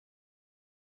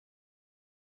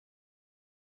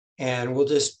and we'll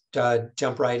just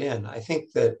jump right in. I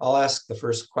think that I'll ask the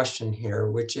first question here,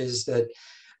 which is that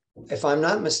if I'm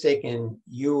not mistaken,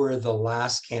 you were the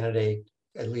last candidate,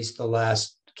 at least the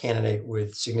last candidate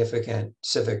with significant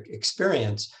civic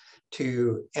experience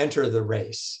to enter the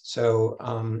race. So,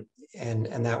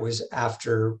 and that was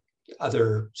after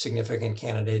other significant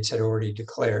candidates had already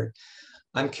declared.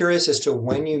 I'm curious as to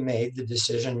when you made the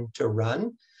decision to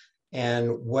run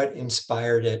and what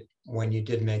inspired it when you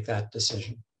did make that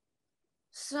decision.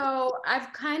 So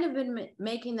I've kind of been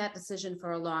making that decision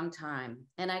for a long time,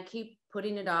 and I keep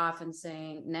putting it off and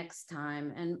saying next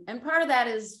time. And part of that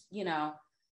is, you know,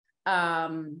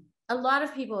 a lot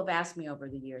of people have asked me over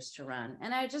the years to run,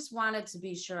 and I just wanted to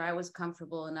be sure I was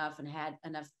comfortable enough and had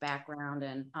enough background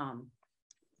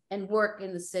and work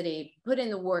in the city, put in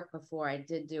the work before I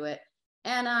did do it.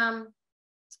 And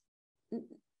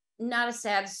not a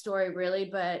sad story really,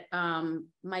 but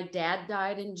my dad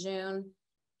died in June.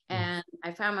 And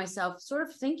I found myself sort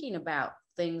of thinking about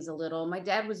things a little. My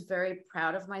dad was very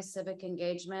proud of my civic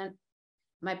engagement.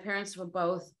 My parents were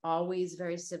both always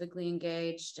very civically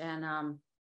engaged. And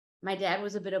my dad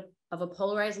was a bit of a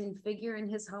polarizing figure in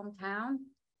his hometown,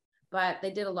 but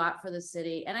they did a lot for the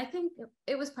city. And I think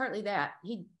it was partly that.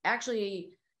 He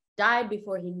actually died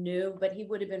before he knew, but he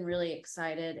would have been really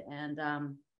excited. And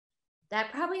that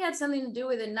probably had something to do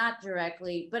with it, not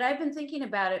directly, but I've been thinking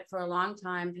about it for a long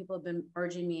time. People have been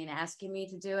urging me and asking me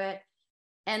to do it.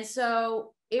 And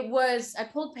so I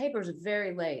pulled papers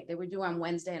very late. They were due on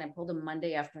Wednesday and I pulled them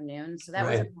Monday afternoon. So that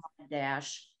was a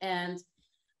dash.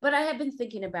 But I had been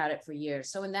thinking about it for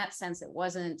years. So in that sense, it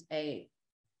wasn't a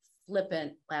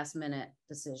flippant last minute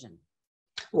decision.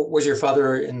 Was your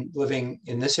father living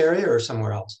in this area or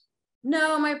somewhere else?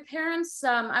 No, my parents,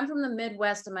 I'm from the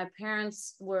Midwest, and my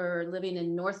parents were living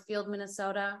in Northfield,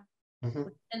 Minnesota. Mm-hmm.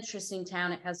 Interesting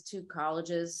town. It has two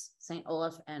colleges, St.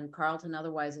 Olaf and Carleton.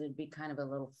 Otherwise, it'd be kind of a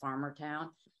little farmer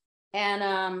town.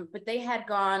 And, but they had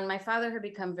gone, my father had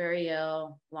become very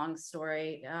ill, long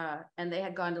story, and they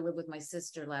had gone to live with my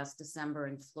sister last December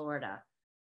in Florida.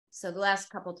 So the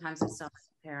last couple of times I saw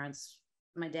my parents,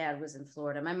 my dad was in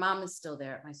Florida. My mom is still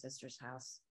there at my sister's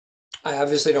house. I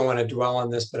obviously don't want to dwell on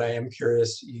this, but I am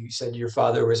curious. You said your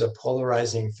father was a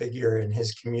polarizing figure in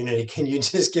his community. Can you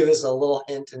just give us a little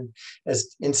hint and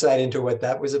as insight into what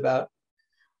that was about?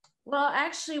 Well,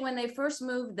 actually, when they first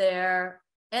moved there,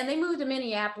 and they moved to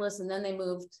Minneapolis, and then they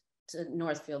moved to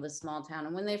Northfield, a small town.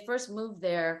 And when they first moved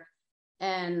there,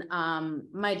 and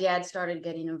my dad started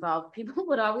getting involved, people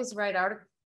would always write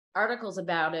articles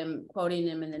about him, quoting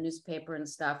him in the newspaper and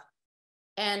stuff,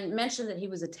 and mentioned that he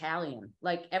was Italian.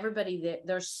 Like everybody,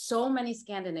 there's so many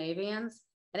Scandinavians,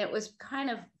 and it was kind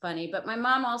of funny. But my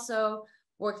mom also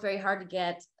worked very hard to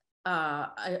get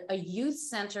a youth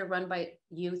center run by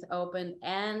youth open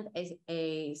and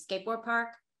a skateboard park.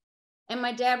 And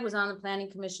my dad was on the planning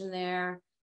commission there.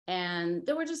 And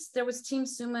there was Team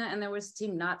Summa and there was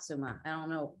Team Not Summa. I don't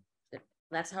know.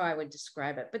 That's how I would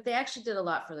describe it. But they actually did a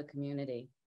lot for the community.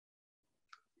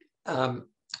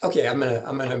 Okay, I'm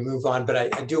gonna move on, but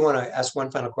I do want to ask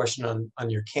one final question on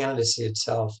your candidacy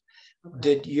itself. Okay.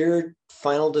 Did your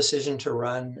final decision to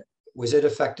run, was it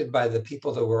affected by the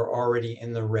people that were already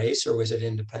in the race, or was it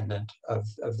independent of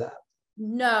that?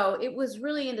 No, it was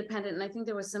really independent, and I think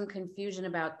there was some confusion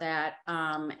about that.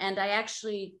 And I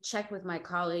actually checked with my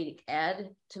colleague Ed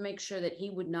to make sure that he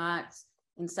would not,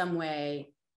 in some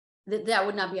way, that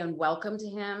would not be unwelcome to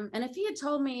him. And if he had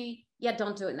told me, yeah,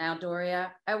 don't do it now,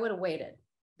 Doria, I would have waited.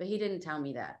 But he didn't tell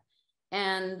me that.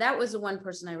 And that was the one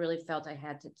person I really felt I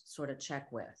had to sort of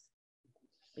check with.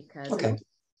 Because, okay.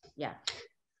 Yeah.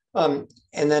 And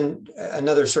then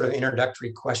another sort of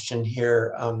introductory question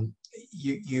here.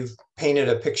 You've painted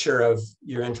a picture of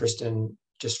your interest in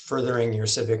just furthering your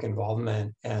civic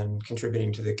involvement and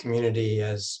contributing to the community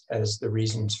as the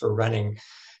reasons for running.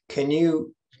 Can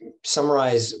you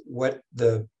summarize what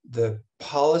the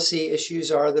policy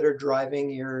issues are that are driving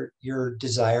your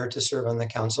desire to serve on the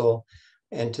council,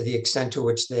 and to the extent to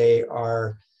which they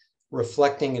are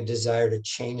reflecting a desire to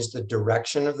change the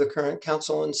direction of the current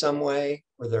council in some way,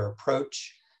 or their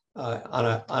approach on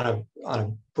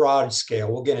a broad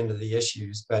scale? We'll get into the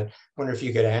issues, but I wonder if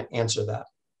you could answer that.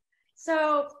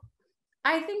 So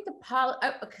I think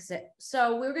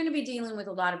so we're going to be dealing with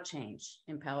a lot of change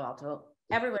in Palo Alto.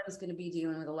 Everyone's going to be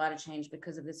dealing with a lot of change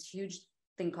because of this huge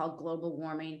thing called global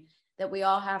warming that we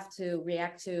all have to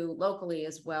react to locally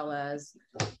as well as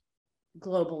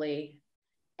globally.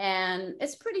 And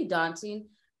it's pretty daunting,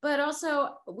 but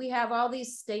also we have all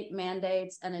these state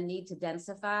mandates and a need to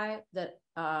densify that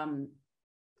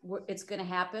it's going to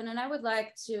happen. And I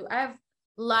have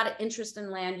a lot of interest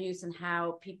in land use and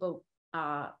how people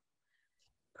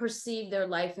perceive their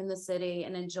life in the city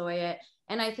and enjoy it.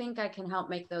 And I think I can help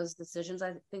make those decisions.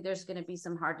 I think there's going to be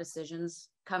some hard decisions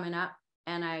coming up,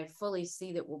 and I fully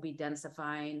see that we'll be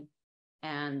densifying.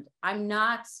 And I'm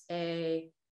not a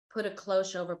put a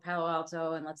cloche over Palo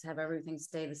Alto and let's have everything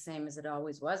stay the same as it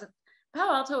always was.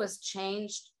 Palo Alto has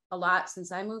changed a lot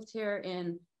since I moved here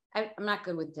in, I'm not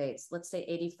good with dates, let's say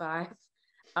 85,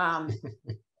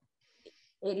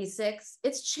 86.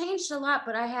 It's changed a lot,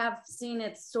 but I have seen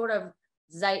its sort of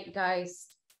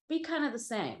zeitgeist be kind of the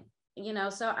same, you know?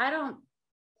 So I don't,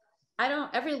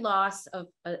 every loss of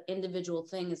an individual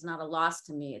thing is not a loss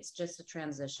to me. It's just a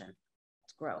transition,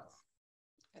 it's growth.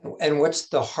 And what's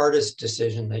the hardest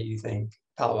decision that you think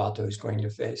Palo Alto is going to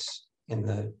face in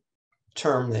the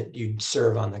term that you'd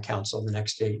serve on the council the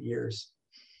next 8 years?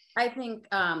 I think,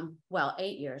 well,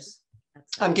 8 years.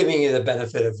 I'm giving you the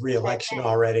benefit of re-election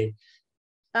already.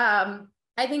 I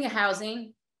think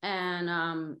housing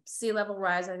and sea level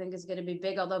rise, I think is going to be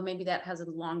big, although maybe that has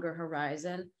a longer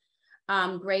horizon.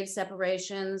 Grade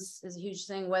separations is a huge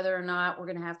thing, whether or not we're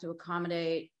going to have to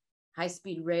accommodate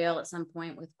high-speed rail at some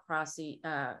point with crossing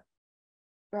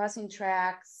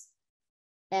tracks.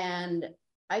 And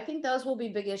I think those will be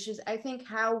big issues. I think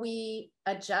how we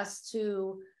adjust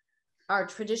to our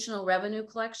traditional revenue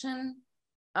collection,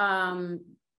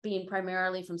 being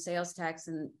primarily from sales tax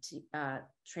and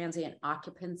transient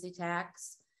occupancy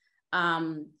tax.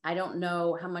 I don't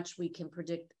know how much we can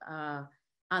predict on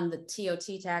the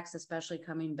TOT tax, especially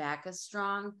coming back as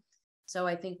strong. So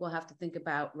I think we'll have to think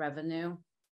about revenue.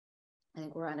 I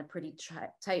think we're on a pretty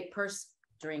tight purse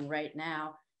string right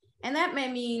now. And that may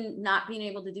mean not being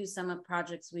able to do some of the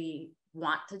projects we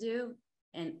want to do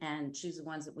and choose the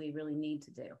ones that we really need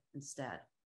to do instead.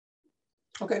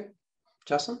 Okay.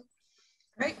 Jocelyn?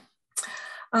 Great.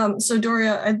 So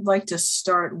Doria, I'd like to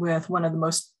start with one of the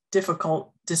most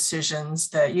difficult decisions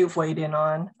that you've weighed in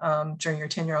on during your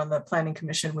tenure on the Planning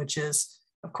Commission, which is,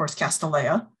 of course,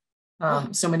 Castilleja.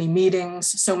 So many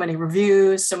meetings, so many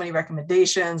reviews, so many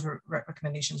recommendations,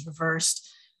 recommendations reversed,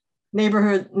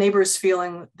 neighbors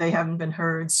feeling they haven't been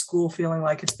heard, school feeling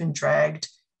like it's been dragged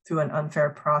through an unfair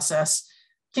process.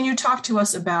 Can you talk to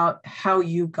us about how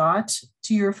you got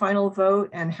to your final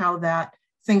vote and how that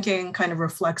thinking kind of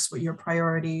reflects what your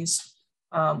priorities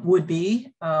would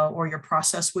be or your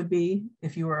process would be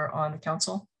if you were on the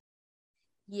council?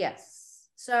 Yes.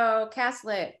 So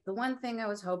Castilleja, the one thing I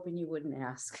was hoping you wouldn't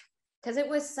ask, because it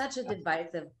was such a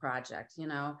divisive project, you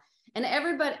know, and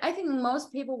everybody, I think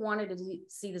most people wanted to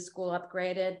see the school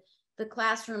upgraded. The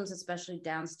classrooms, especially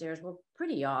downstairs, were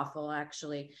pretty awful,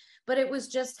 actually, but it was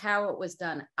just how it was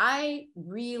done. I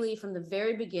really, from the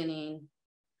very beginning,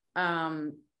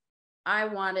 I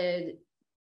wanted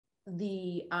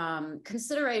the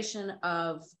consideration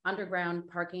of underground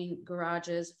parking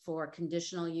garages for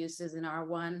conditional uses in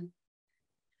R1.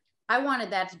 I wanted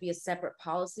that to be a separate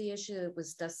policy issue that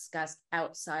was discussed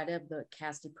outside of the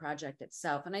Castilleja project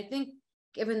itself. And I think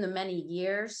given the many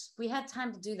years, we had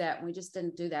time to do that and we just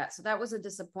didn't do that. So that was a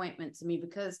disappointment to me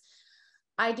because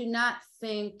I do not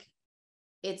think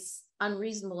it's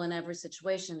unreasonable in every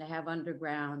situation to have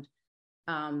underground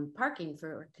parking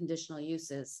for conditional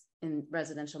uses in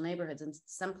residential neighborhoods. In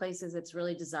some places it's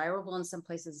really desirable, in some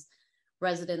places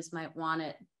residents might want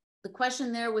it. The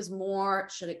question there was more,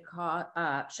 should it count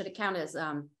as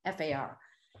FAR?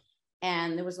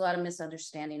 And there was a lot of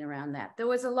misunderstanding around that. There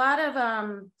was a lot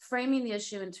of framing the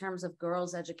issue in terms of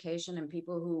girls' education and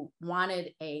people who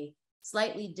wanted a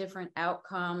slightly different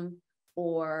outcome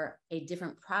or a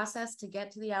different process to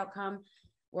get to the outcome,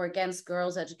 or against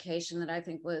girls' education that I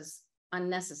think was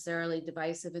unnecessarily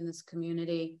divisive in this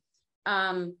community.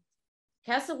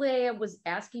 Castilleja was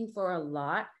asking for a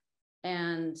lot,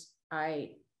 and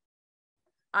I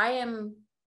am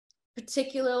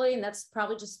particularly, and that's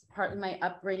probably just partly my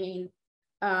upbringing,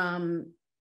 and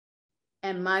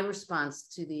my response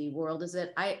to the world is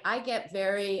that I get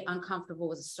very uncomfortable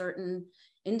with certain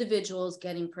individuals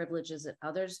getting privileges that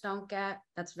others don't get.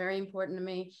 That's very important to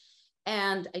me.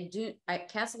 And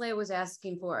Castilleja was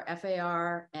asking for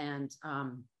FAR and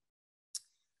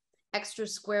extra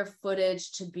square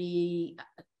footage to be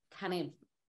kind of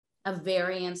a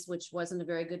variance, which wasn't a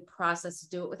very good process to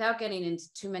do it without getting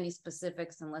into too many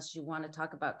specifics, unless you want to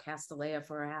talk about Castilleja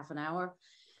for a half an hour.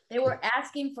 They were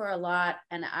asking for a lot,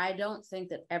 and I don't think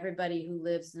that everybody who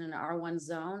lives in an R1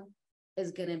 zone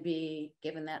is going to be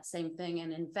given that same thing.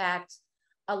 And in fact,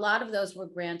 a lot of those were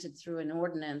granted through an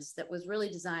ordinance that was really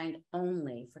designed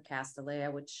only for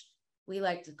Castilleja, which we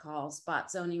like to call spot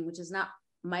zoning, which is not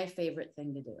my favorite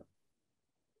thing to do.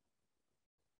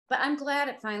 But I'm glad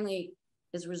it finally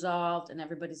is resolved and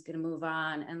everybody's going to move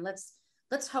on. And let's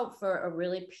hope for a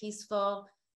really peaceful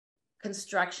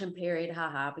construction period,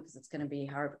 haha, because it's going to be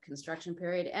a hard construction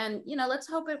period. And, you know, let's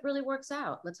hope it really works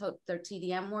out. Let's hope their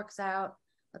TDM works out.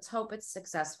 Let's hope it's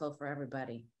successful for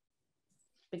everybody.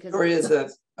 Because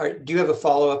do you have a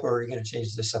follow-up, or are you going to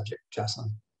change the subject,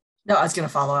 Jocelyn? No, I was going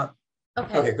to follow up.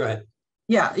 Okay, go ahead.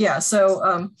 Yeah.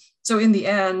 So, so in the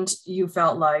end, you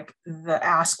felt like the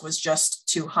ask was just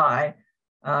too high.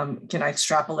 Can I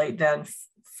extrapolate then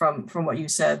from what you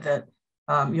said that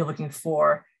you're looking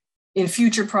for in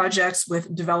future projects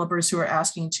with developers who are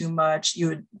asking too much, you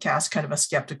would cast kind of a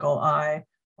skeptical eye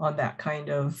on that kind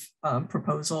of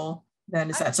proposal? Then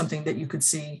is that something that you could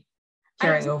see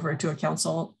carrying over to a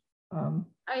council?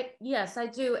 Yes, I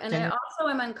do. And I also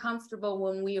am uncomfortable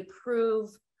when we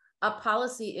approve a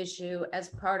policy issue as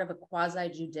part of a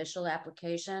quasi-judicial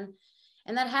application.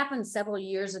 And that happened several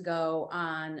years ago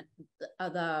on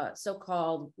the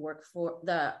so-called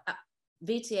the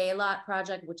VTA lot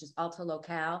project, which is Alto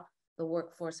Locale, the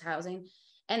workforce housing.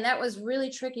 And that was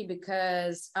really tricky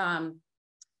because I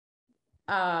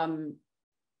had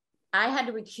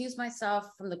to recuse myself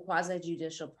from the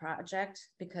quasi-judicial project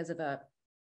because of a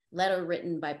letter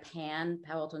written by Palo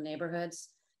Alto Neighborhoods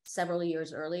several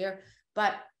years earlier.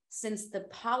 But since the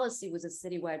policy was a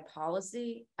citywide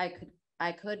policy, I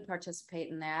could participate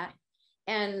in that.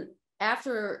 And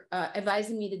after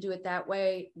advising me to do it that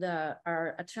way,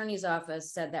 our attorney's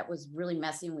office said that was really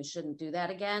messy and we shouldn't do that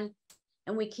again.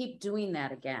 And we keep doing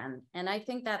that again. And I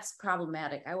think that's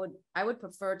problematic. I would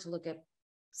prefer to look at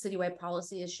citywide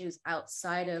policy issues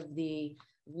outside of the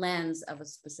lens of a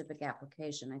specific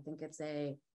application. I think it's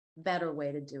a better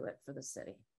way to do it for the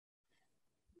city.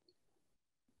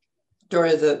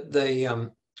 Doria,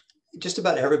 just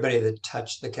about everybody that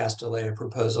touched the Castilleja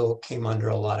proposal came under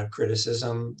a lot of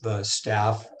criticism. The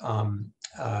staff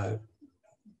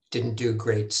didn't do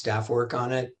great staff work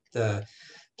on it. The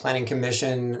Planning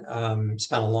Commission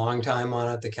spent a long time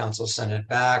on it. The council sent it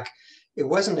back. It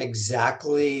wasn't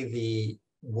exactly the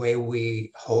way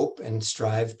we hope and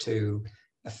strive to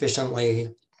efficiently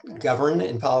govern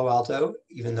in Palo Alto,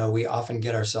 even though we often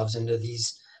get ourselves into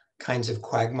these kinds of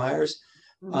quagmires.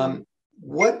 Mm-hmm.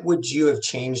 What would you have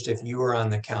changed if you were on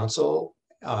the council,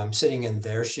 sitting in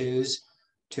their shoes,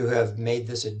 to have made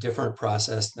this a different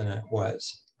process than it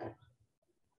was?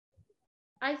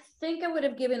 I think I would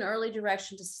have given early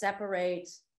direction to separate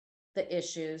the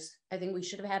issues. I think we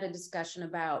should have had a discussion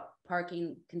about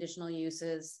parking conditional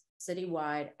uses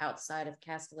citywide outside of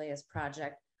Castilleja's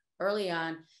project early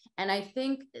on. And I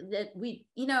think that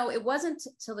it wasn't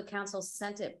till the council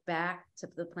sent it back to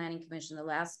the Planning Commission the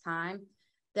last time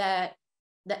that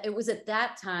it was at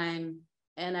that time,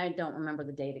 and I don't remember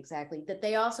the date exactly, that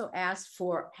they also asked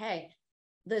for, hey,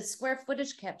 the square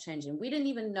footage kept changing. We didn't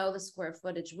even know the square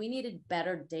footage. We needed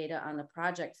better data on the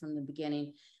project from the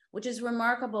beginning, which is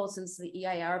remarkable since the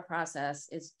EIR process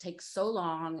takes so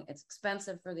long. It's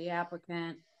expensive for the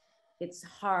applicant. It's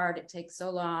hard. It takes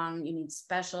so long. You need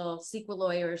special CEQA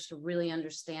lawyers to really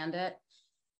understand it.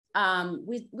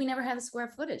 We never had the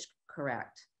square footage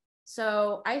correct.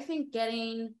 So I think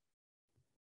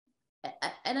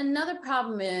and another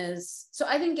problem is, so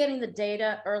I think getting the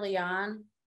data early on,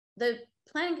 the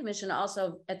Planning Commission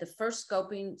also at the first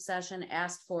scoping session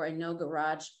asked for a no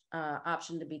garage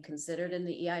option to be considered in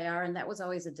the EIR. And that was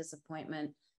always a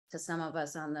disappointment to some of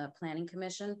us on the Planning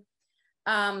Commission.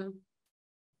 And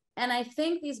I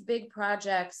think these big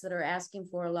projects that are asking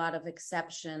for a lot of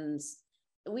exceptions,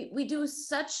 we do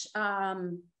such,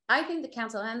 I think the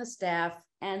council and the staff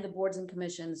and the boards and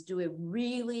commissions do a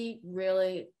really,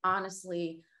 really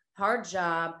honestly hard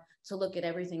job to look at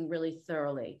everything really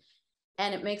thoroughly.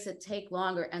 And it makes it take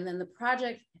longer. And then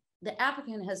the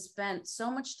applicant has spent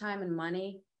so much time and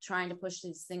money trying to push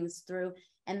these things through.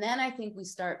 And then I think we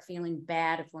start feeling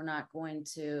bad if we're not going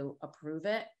to approve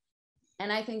it.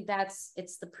 And I think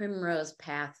it's the primrose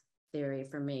path theory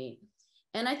for me.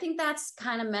 And I think that's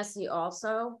kind of messy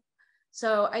also.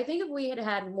 So I think if we had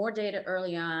had more data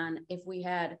early on, if we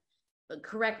had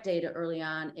correct data early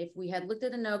on, if we had looked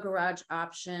at a no garage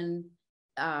option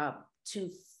to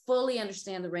fully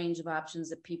understand the range of options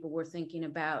that people were thinking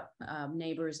about,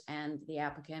 neighbors and the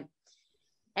applicant,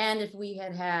 and if we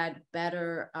had had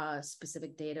better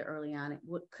specific data early on, it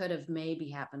could have maybe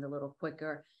happened a little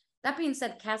quicker. That being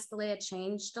said, Castilleja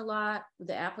changed a lot.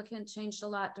 The applicant changed a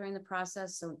lot during the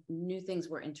process, so new things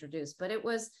were introduced. But it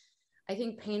was, I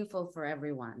think, painful for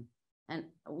everyone, and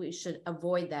we should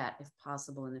avoid that if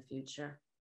possible in the future.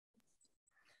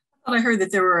 I heard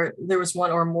that there was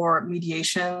one or more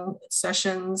mediation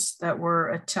sessions that were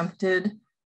attempted.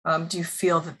 Do you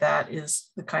feel that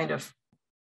is the kind of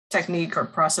technique or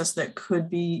process that could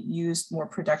be used more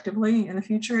productively in the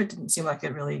future? It didn't seem like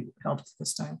it really helped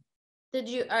this time. Did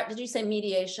you say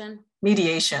mediation?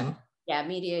 Mediation. Yeah,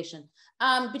 mediation.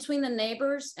 Between the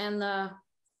neighbors and the.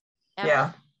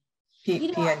 Yeah,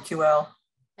 PNQL.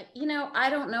 I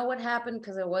don't know what happened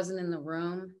because I wasn't in the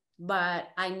room, but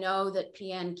I know that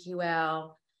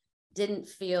PNQL didn't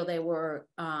feel they were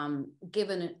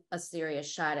given a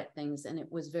serious shot at things, and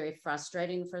it was very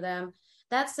frustrating for them.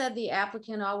 That said, the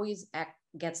applicant always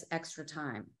gets extra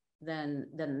time than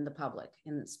the public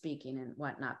in speaking and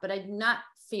whatnot, but I did not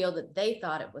feel that they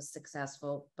thought it was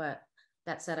successful. But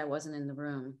that said, I wasn't in the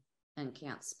room and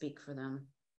can't speak for them.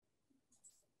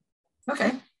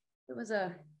 Okay. It was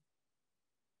a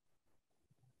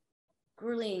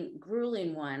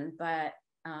grueling one, but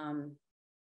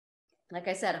like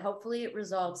I said, hopefully it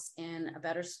results in a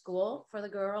better school for the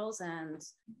girls and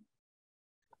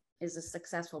is a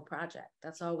successful project.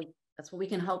 That's what we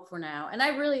can hope for now. And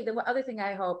the other thing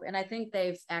I hope, and I think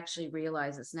they've actually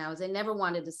realized this now, is they never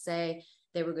wanted to say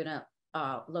they were gonna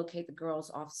locate the girls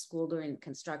off school during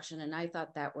construction. And I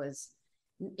thought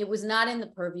it was not in the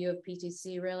purview of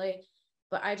PTC really,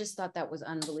 but I just thought that was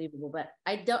unbelievable. But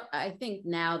I think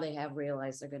now they have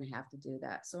realized they're gonna have to do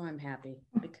that. So I'm happy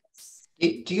because.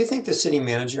 Do you think the city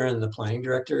manager and the planning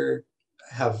director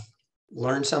have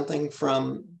learned something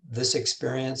from this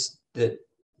experience that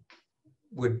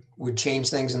would change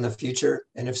things in the future?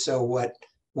 And if so,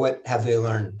 what have they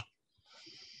learned?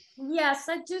 Yes,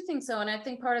 I do think so. And I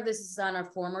think part of this is on our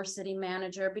former city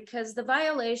manager, because the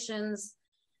violations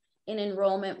in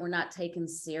enrollment were not taken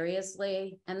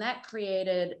seriously. And that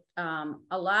created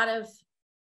a lot of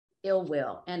ill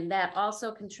will. And that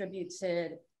also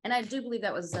contributed, and I do believe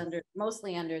that was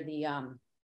mostly under the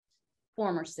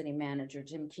former city manager,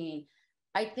 Jim Keene.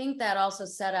 I think that also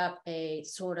set up a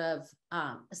sort of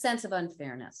a sense of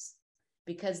unfairness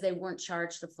because they weren't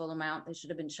charged the full amount they should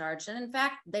have been charged. And in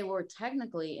fact, they were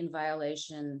technically in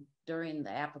violation during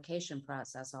the application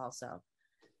process also.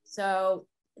 So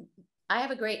I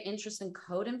have a great interest in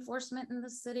code enforcement in the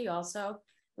city also,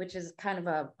 which is kind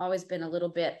of always been a little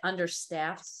bit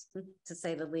understaffed, to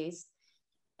say the least.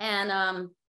 And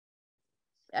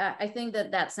I think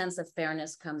that sense of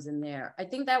fairness comes in there. I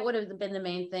think that would have been the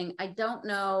main thing. I don't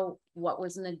know what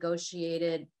was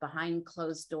negotiated behind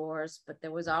closed doors, but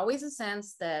there was always a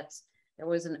sense that there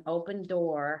was an open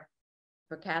door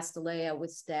for Castilleja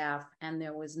with staff, and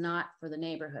there was not for the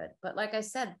neighborhood. But like I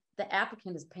said, the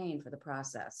applicant is paying for the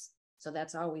process. So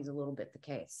that's always a little bit the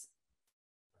case.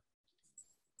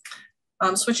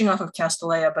 Switching off of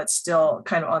Castilleja, but still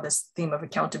kind of on this theme of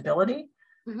accountability.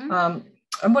 Mm-hmm.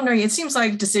 I'm wondering, it seems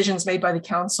like decisions made by the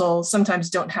council sometimes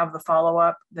don't have the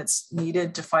follow-up that's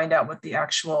needed to find out what the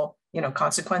actual,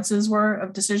 consequences were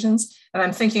of decisions. And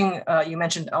I'm thinking, you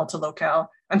mentioned Alta Locale.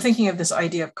 I'm thinking of this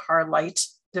idea of car light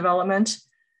development.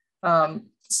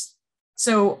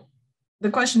 So the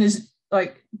question is,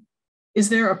 is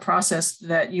there a process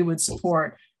that you would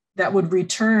support that would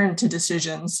return to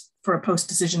decisions for a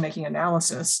post-decision making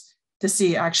analysis to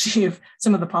see actually if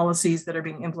some of the policies that are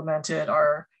being implemented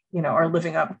are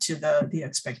living up to the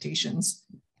expectations?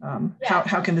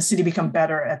 How can the city become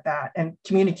better at that and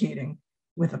communicating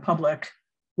with the public?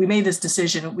 We made this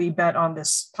decision, we bet on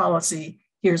this policy,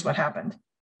 here's what happened.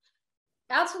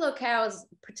 Alta Locale is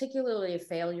particularly a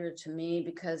failure to me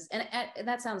because, and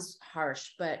that sounds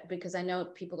harsh, but because I know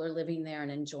people are living there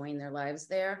and enjoying their lives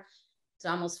there. It's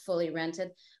almost fully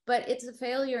rented, but it's a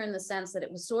failure in the sense that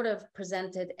it was sort of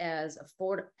presented as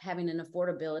having an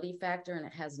affordability factor, and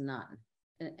it has none.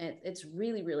 It's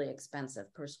really, really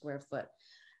expensive per square foot.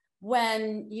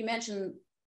 When you mentioned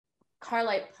car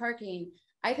light parking,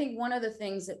 I think one of the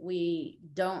things that we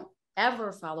don't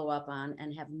ever follow up on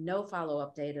and have no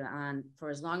follow-up data on for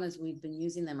as long as we've been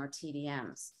using them are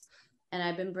TDMs. And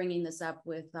I've been bringing this up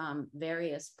with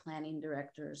various planning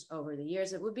directors over the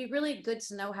years. It would be really good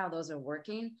to know how those are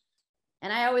working.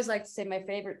 And I always like to say my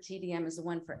favorite TDM is the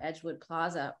one for Edgewood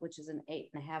Plaza, which is an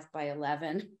 8.5 by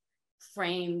 11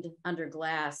 framed under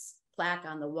glass plaque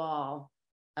on the wall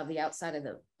of the outside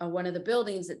of one of the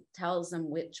buildings that tells them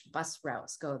which bus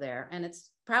routes go there. And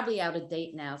it's probably out of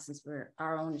date now since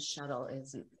our own shuttle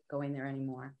isn't going there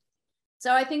anymore.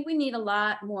 So I think we need a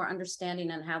lot more understanding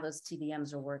on how those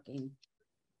TDMs are working.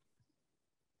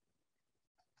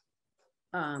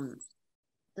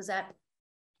 Does that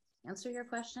answer your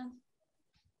question?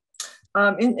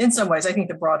 In some ways, I think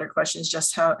the broader question is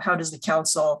just how does the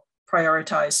council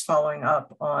prioritize following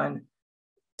up on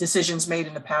decisions made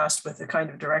in the past with the kind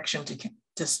of direction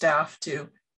to staff to,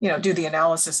 do the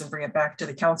analysis and bring it back to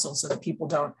the council so that people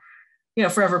don't,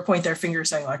 forever point their finger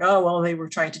saying like, oh, well, they were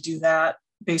trying to do that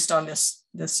based on this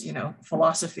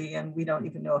philosophy, and we don't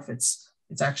even know if it's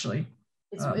actually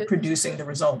producing the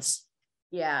results.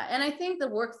 Yeah, and I think the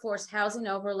workforce housing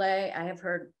overlay, I have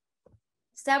heard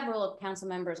several council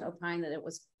members opine that it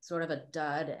was sort of a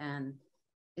dud and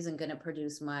isn't going to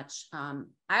produce much.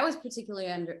 I was particularly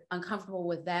uncomfortable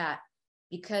with that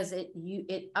because it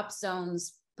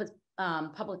upzones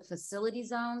public facility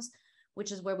zones,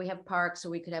 which is where we have parks, or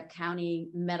we could have county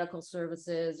medical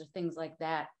services or things like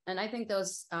that. And I think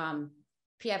those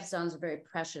PF zones are very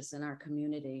precious in our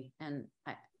community. And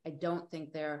I don't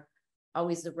think they're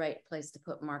always the right place to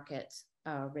put market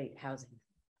rate housing.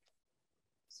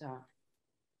 So,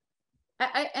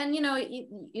 and you know,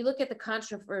 you look at the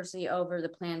controversy over the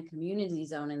planned community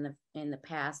zone in the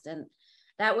past, and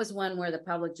that was one where the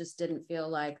public just didn't feel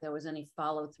like there was any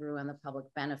follow through on the public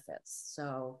benefits.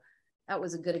 So that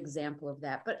was a good example of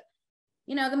that. But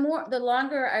you know, the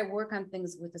longer I work on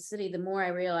things with the city, the more I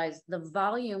realize the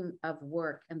volume of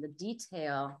work and the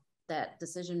detail that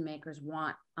decision makers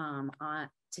want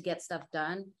to get stuff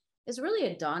done is really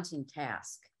a daunting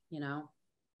task, you know.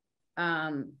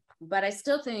 But I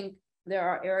still think there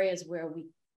are areas where we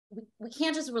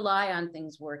can't just rely on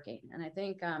things working. And I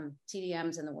think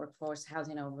TDMs and the workforce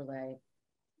housing overlay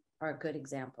are good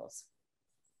examples.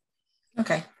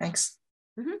 Okay, thanks.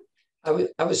 Mm-hmm.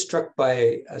 I was struck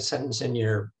by a sentence in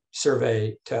your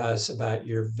survey to us about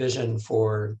your vision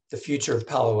for the future of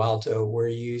Palo Alto, where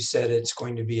you said it's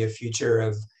going to be a future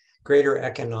of greater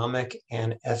economic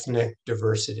and ethnic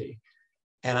diversity.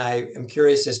 And I am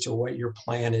curious as to what your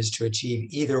plan is to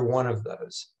achieve either one of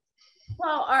those.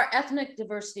 Well, our ethnic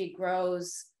diversity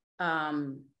grows.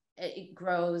 It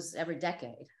grows every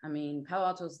decade. I mean, Palo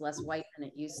Alto is less white than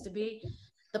it used to be.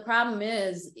 The problem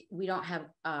is we don't have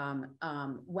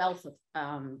wealth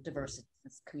of diversity in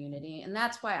this community. And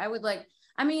that's why I would like,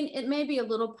 I mean, it may be a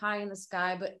little pie in the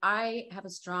sky, but I have a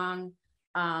strong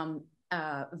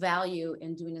value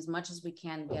in doing as much as we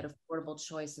can to get affordable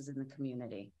choices in the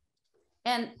community.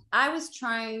 And I was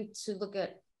trying to look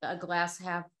at a glass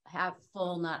half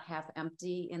full, not half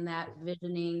empty in that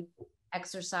visioning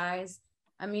exercise.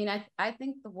 I mean, I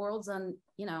think the world's in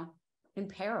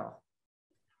peril.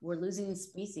 We're losing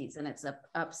species, and it's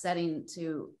upsetting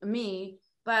to me,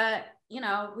 but you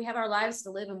know, we have our lives to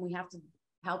live, and we have to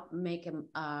help make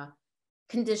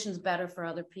conditions better for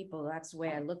other people. That's the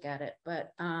way I look at it.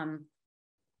 But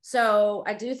so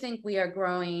I do think we are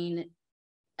growing.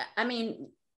 I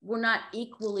mean, we're not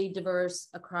equally diverse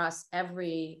across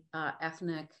every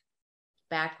ethnic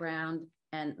background,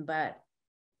 but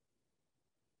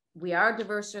we are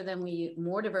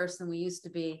more diverse than we used to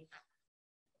be.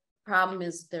 Problem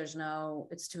is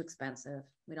it's too expensive.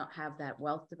 We don't have that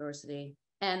wealth diversity.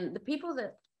 And the people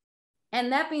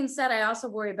and that being said, I also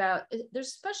worry about, there's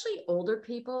especially older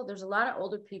people. There's a lot of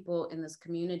older people in this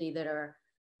community that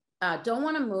don't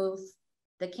want to move.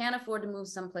 They can't afford to move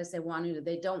someplace they want to.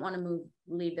 They don't want to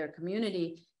leave their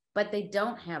community, but they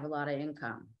don't have a lot of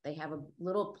income. They have a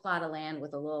little plot of land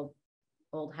with a little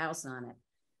old house on it.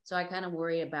 So I kind of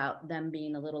worry about them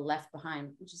being a little left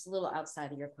behind, which is a little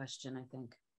outside of your question, I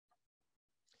think.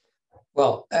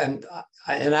 Well, and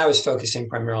I was focusing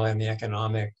primarily on the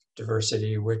economic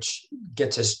diversity, which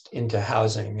gets us into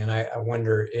housing. And I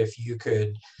wonder if you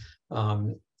could,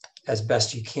 as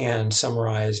best you can,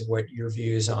 summarize what your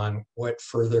views on what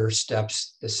further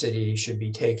steps the city should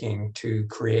be taking to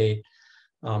create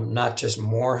not just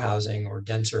more housing or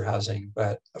denser housing,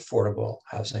 but affordable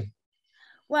housing.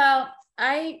 Well,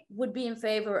 I would be in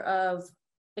favor of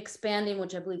expanding,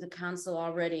 which I believe the council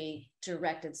already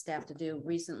directed staff to do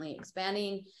recently,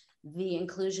 expanding the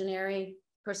inclusionary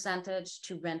percentage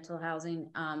to rental housing.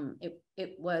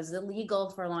 It was illegal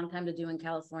for a long time to do in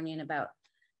California, and about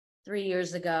 3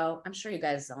 years ago, I'm sure you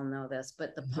guys all know this,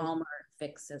 but the Palmer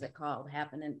fix, as it called,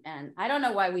 happened. And I don't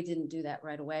know why we didn't do that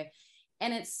right away.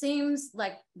 And it seems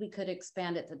like we could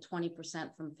expand it to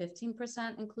 20% from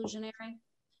 15% inclusionary.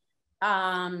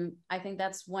 I think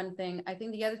that's one thing. I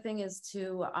think the other thing is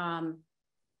to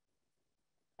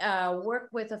work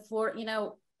with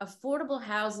affordable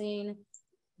housing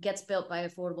gets built by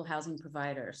affordable housing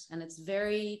providers, and it's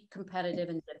very competitive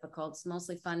and difficult. It's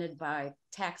mostly funded by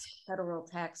federal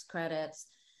tax credits.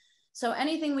 So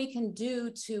anything we can do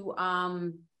to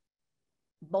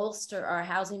bolster our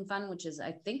housing fund, which is,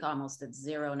 I think, almost at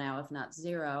zero now, if not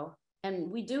zero.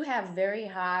 And we do have very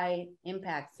high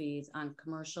impact fees on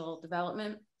commercial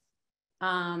development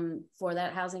for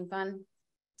that housing fund.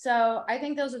 So I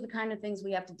think those are the kind of things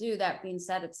we have to do. That being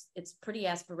said, it's pretty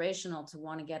aspirational to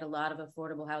want to get a lot of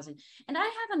affordable housing. And I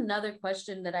have another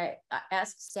question that I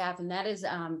asked staff, and that is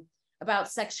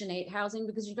about Section 8 housing,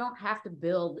 because you don't have to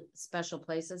build special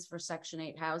places for Section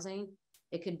 8 housing.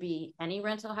 It could be any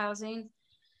rental housing.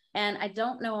 And I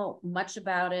don't know much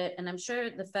about it. And I'm sure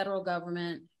the federal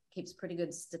government keeps pretty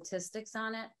good statistics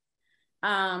on it.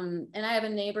 And I have a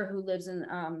neighbor who lives in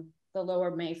the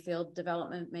lower Mayfield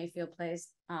development, Mayfield Place,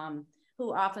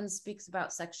 who often speaks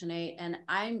about Section 8. And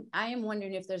I am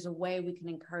wondering if there's a way we can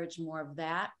encourage more of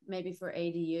that, maybe for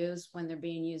ADUs when they're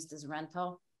being used as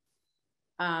rental.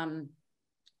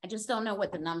 I just don't know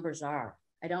what the numbers are.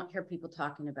 I don't hear people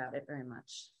talking about it very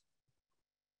much.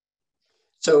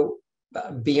 So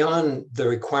beyond the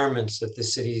requirements that the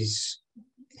cities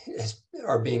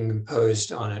are being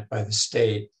imposed on it by the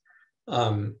state,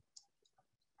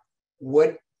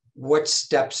 what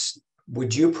steps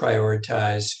would you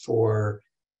prioritize for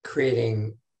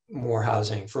creating more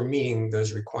housing, for meeting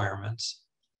those requirements?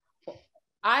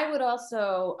 I would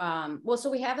also, well, so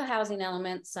we have the housing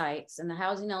element sites, and the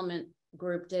housing element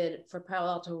group did for Palo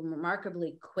Alto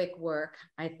remarkably quick work,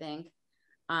 I think,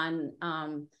 on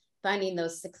finding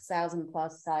those 6,000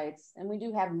 plus sites. And we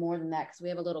do have more than that because we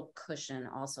have a little cushion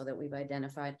also that we've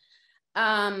identified.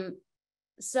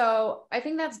 So I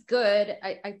think that's good.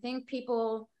 I think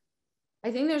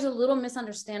there's a little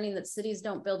misunderstanding that cities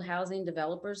don't build housing,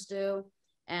 developers do,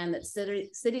 and that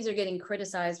cities are getting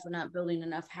criticized for not building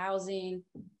enough housing.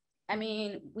 I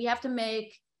mean, we have to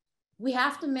make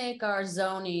our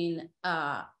zoning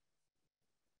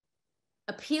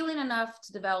appealing enough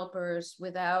to developers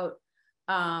without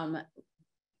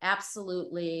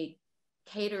absolutely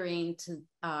catering to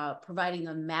providing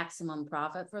the maximum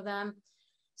profit for them,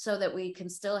 so that we can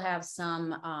still have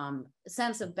some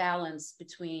sense of balance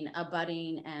between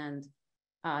abutting and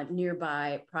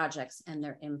nearby projects and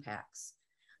their impacts.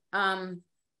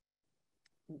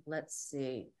 Let's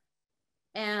see.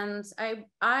 And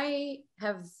I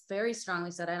have very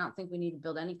strongly said I don't think we need to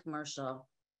build any commercial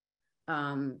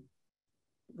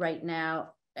right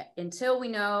now until we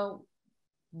know.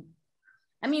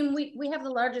 I mean, we have the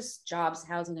largest jobs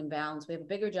housing imbalance. We have a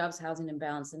bigger jobs housing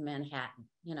imbalance in Manhattan.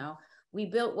 You know, we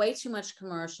built way too much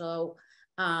commercial,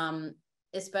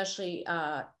 especially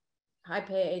high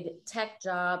paid tech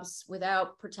jobs,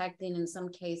 without protecting, in some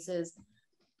cases,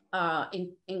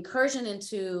 incursion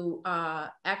into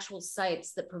actual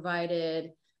sites that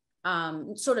provided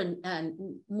sort of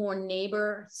more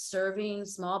neighbor serving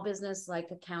small business, like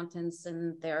accountants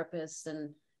and therapists and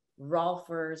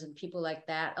Rolfers and people like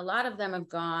that. A lot of them have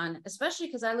gone, especially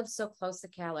because I live so close to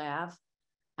Cal Ave.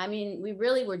 I mean, we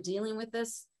really were dealing with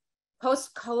this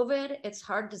post-COVID. It's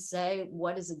hard to say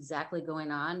what is exactly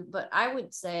going on, but I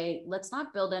would say let's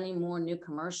not build any more new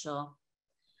commercial,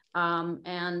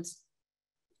 and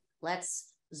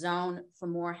let's zone for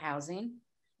more housing.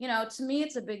 You know, to me,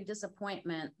 it's a big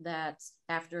disappointment that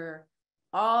after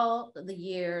all the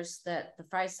years that the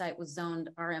Fry site was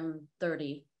zoned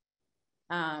RM30,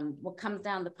 what comes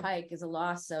down the pike is a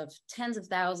loss of tens of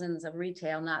thousands of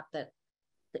retail, not that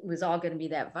it was all going to be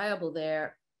that viable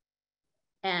there,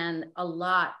 and a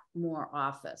lot more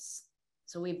office.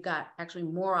 So we've got actually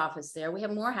more office there. We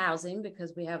have more housing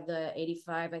because we have the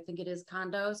 85, I think it is,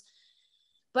 condos.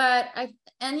 But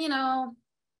you know,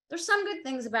 there's some good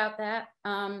things about that.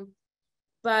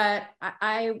 But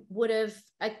I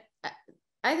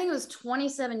think it was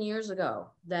 27 years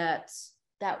ago that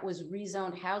was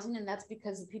rezoned housing, and that's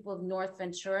because the people of North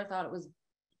Ventura thought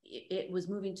it was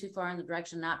moving too far in the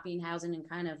direction of not being housing and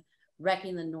kind of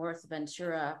wrecking the north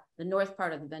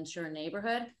part of the Ventura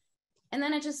neighborhood. And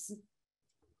then it just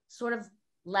sort of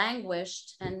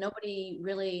languished, and nobody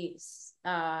really,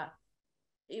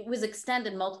 it was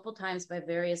extended multiple times by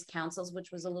various councils,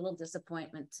 which was a little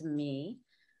disappointment to me.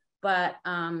 But,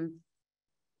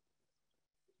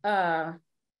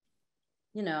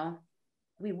 you know,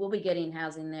 we will be getting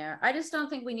housing there. I just don't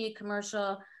think we need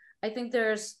commercial. I think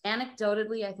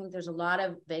anecdotally, I think there's a lot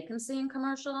of vacancy in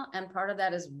commercial, and part of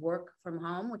that is work from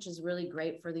home, which is really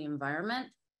great for the environment.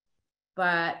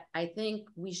 But I think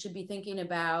we should be thinking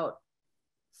about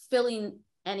filling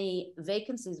any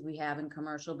vacancies we have in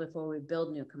commercial before we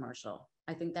build new commercial.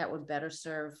 I think that would better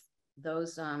serve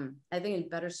those. I think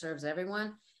it better serves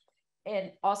everyone,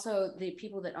 and also the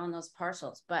people that own those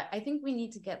parcels. But I think we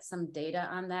need to get some data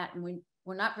on that, and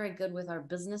we're not very good with our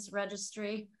business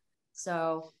registry.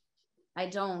 So I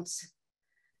don't,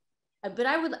 but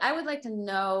I would like to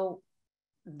know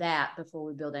that before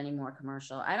we build any more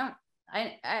commercial. I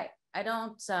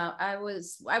was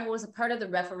a part of the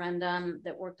referendum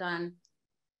that worked on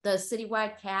the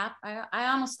citywide cap. I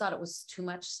almost thought it was too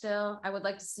much still. I would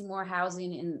like to see more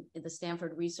housing in the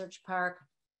Stanford Research Park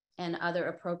and other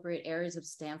appropriate areas of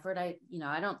Stanford. I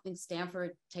don't think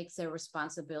Stanford takes their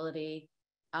responsibility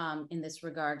in this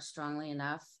regard strongly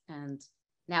enough. And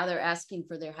now they're asking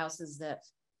for their houses that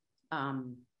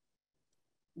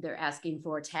They're asking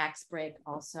for a tax break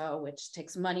also, which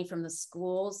takes money from the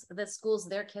schools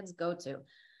their kids go to.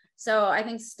 So I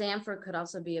think Stanford could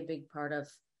also be a big part of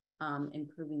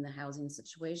improving the housing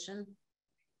situation.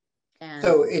 And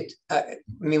so I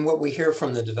mean, what we hear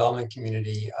from the development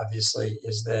community, obviously,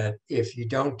 is that if you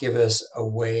don't give us a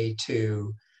way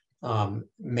to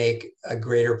make a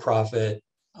greater profit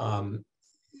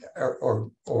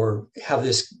or have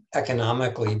this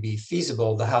economically be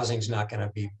feasible, the housing's not going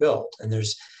to be built. And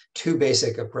there's two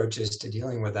basic approaches to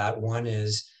dealing with that. One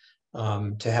is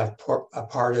to have a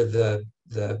part of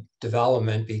the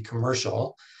development be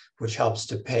commercial, which helps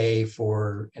to pay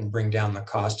for and bring down the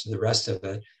cost of the rest of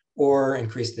it, or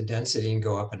increase the density and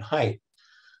go up in height.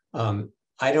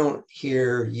 I don't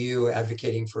hear you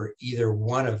advocating for either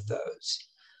one of those.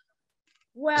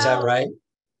 well, Is that right?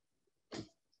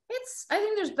 I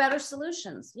think there's better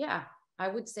solutions. Yeah, I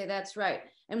would say that's right.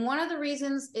 And one of the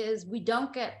reasons is we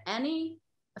don't get any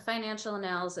financial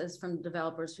analysis from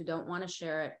developers who don't want to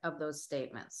share it of those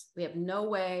statements. We have no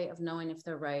way of knowing if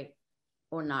they're right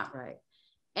or not right.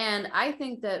 And I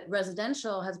think that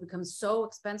residential has become so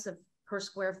expensive per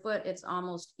square foot, it's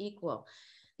almost equal.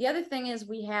 The other thing is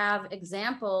we have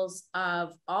examples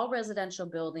of all residential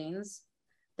buildings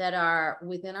that are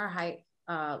within our height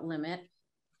limit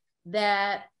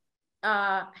that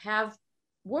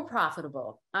were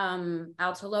profitable.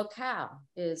 Alto Locale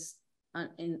is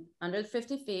under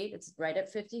 50 feet. It's right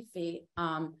at 50 feet.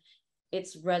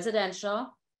 It's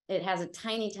residential. It has a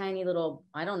tiny, tiny little,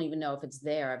 I don't even know if it's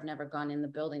there. I've never gone in the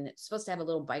building. It's supposed to have a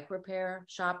little bike repair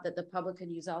shop that the public could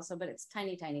use also, but it's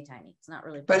tiny, tiny, tiny. It's not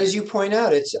really. But as you point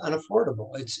out, it's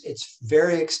unaffordable. It's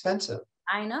very expensive.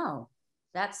 I know.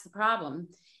 That's the problem.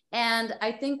 And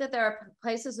I think that there are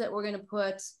places that we're going to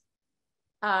put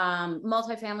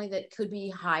multifamily that could be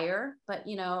higher, but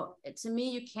to me,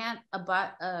 you can't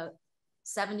abut a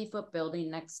 70-foot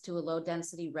building next to a low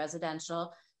density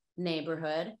residential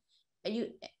neighborhood.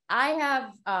 I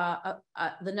have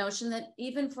the notion that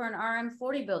even for an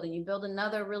RM40 building, you build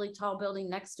another really tall building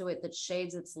next to it that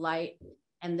shades its light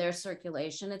and their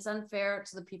circulation. It's unfair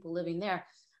to the people living there.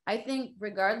 I think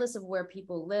regardless of where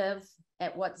people live,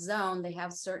 at what zone, they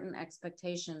have certain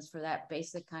expectations for that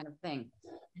basic kind of thing.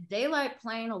 Daylight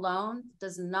plane alone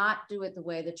does not do it the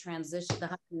way the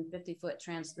 150-foot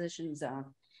transition zone.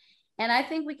 And I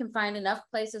think we can find enough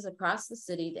places across the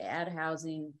city to add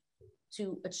housing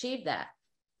to achieve that.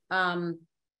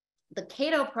 The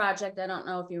Cato project, I don't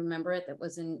know if you remember it, that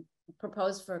was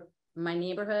proposed for my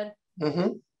neighborhood. Mm-hmm.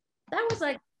 That was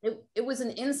like, it was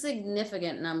an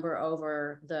insignificant number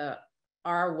over the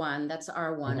R1. That's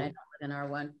R1. Mm-hmm. I don't live in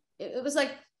R1. It was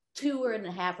like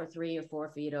 2.5 or 3 or 4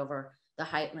 feet over the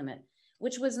height limit,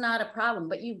 which was not a problem.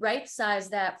 But you right size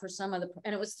that for some of the,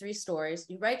 and it was 3 stories.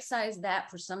 You right size that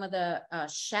for some of the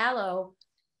shallow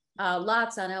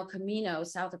lots on El Camino,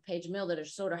 south of Page Mill, that are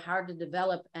sort of hard to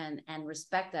develop and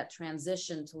respect that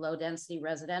transition to low density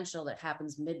residential that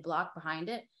happens mid-block behind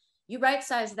it. You right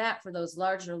size that for those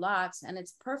larger lots, and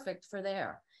it's perfect for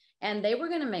there. And they were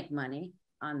going to make money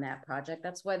on that project.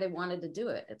 That's why they wanted to do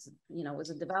it. It's, it was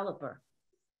a developer.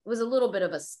 It was a little bit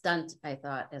of a stunt, I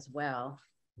thought, as well.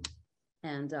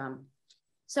 And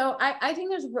so I think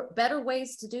there's better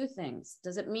ways to do things.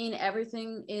 Does it mean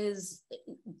everything is,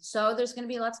 so there's going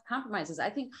to be lots of compromises.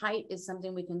 I think height is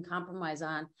something we can compromise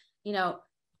on. On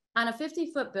a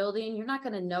 50-foot building, you're not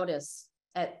going to notice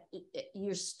at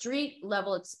your street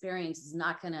level experience is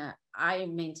not going to, I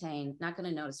maintain, not going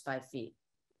to notice 5 feet.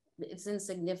 It's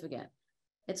insignificant.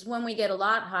 It's when we get a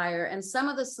lot higher, and some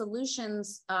of the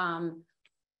solutions along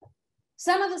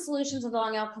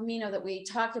El Camino that we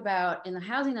talked about in the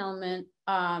housing element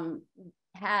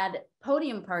had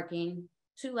podium parking,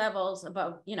 2 levels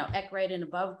above, at grade and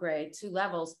above grade, 2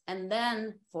 levels, and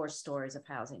then 4 stories of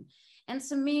housing. And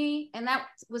to me, and that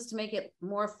was to make it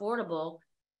more affordable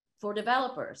for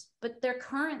developers, but they're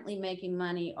currently making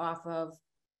money off of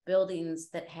buildings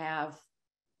that have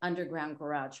underground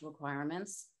garage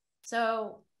requirements.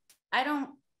 So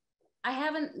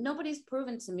nobody's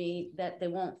proven to me that they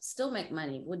won't still make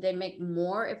money. Would they make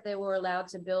more if they were allowed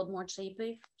to build more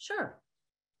cheaply? Sure.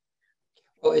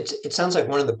 Well, it sounds like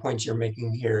one of the points you're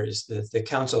making here is that the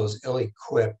council is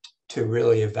ill-equipped to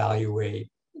really evaluate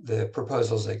the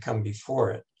proposals that come before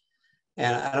it.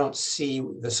 And I don't see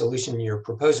the solution you're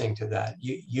proposing to that.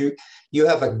 You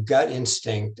have a gut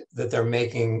instinct that they're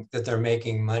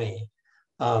making money.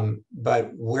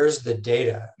 But where's the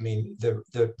data? I mean,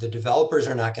 the developers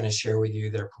are not going to share with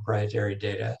you their proprietary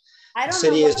data. The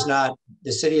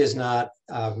city is not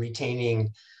retaining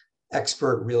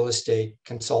expert real estate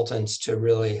consultants to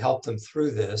really help them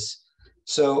through this.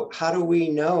 So how do we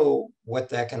know what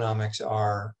the economics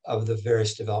are of the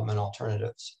various development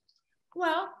alternatives?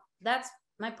 Well, that's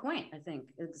my point, I think.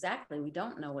 Exactly. We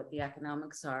don't know what the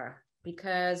economics are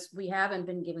because we haven't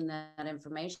been given that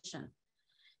information.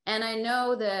 And I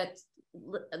know that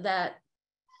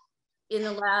in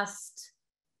the last,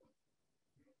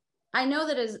 I know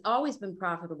that it's always been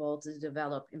profitable to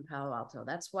develop in Palo Alto.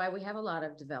 That's why we have a lot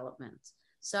of development.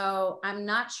 So I'm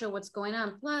not sure what's going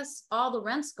on. Plus, all the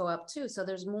rents go up too. So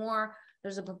there's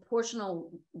a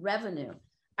proportional revenue.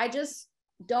 I just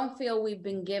don't feel we've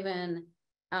been given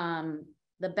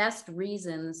the best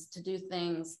reasons to do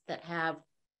things that have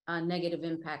negative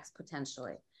impacts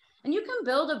potentially. And you can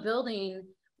build a building,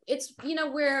 it's, you know,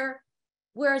 where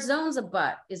zones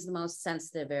abut is the most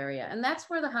sensitive area. And that's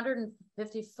where the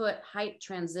 150-foot height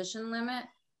transition limit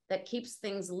that keeps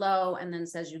things low and then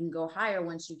says you can go higher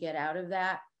once you get out of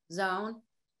that zone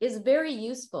is very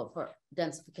useful for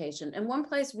densification. And one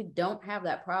place we don't have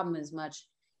that problem as much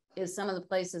is some of the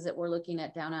places that we're looking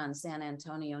at down on San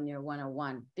Antonio near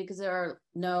 101, because there are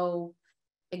no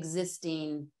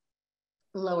existing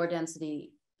lower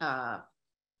density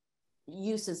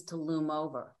uses to loom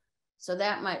over. So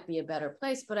that might be a better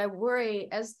place, but I worry,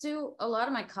 as do a lot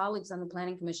of my colleagues on the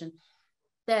Planning Commission,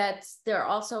 that there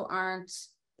also aren't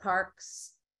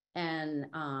parks and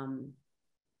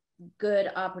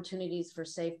good opportunities for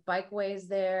safe bikeways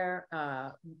there,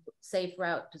 safe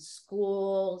route to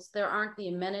schools. There aren't the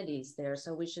amenities there.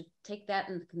 So we should take that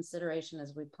into consideration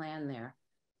as we plan there.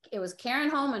 It was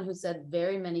Karen Holman who said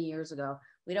very many years ago,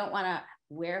 we don't want to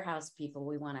warehouse people,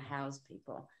 we want to house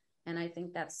people. And I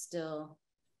think that's still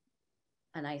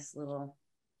a nice little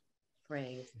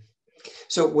phrase.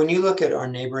 So when you look at our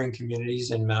neighboring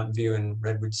communities in Mountain View and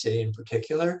Redwood City in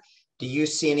particular, do you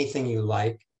see anything you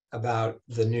like about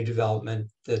the new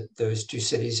development that those two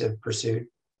cities have pursued?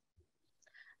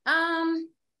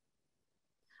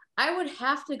 I would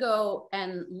have to go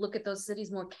and look at those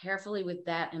cities more carefully with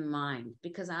that in mind,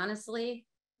 because honestly,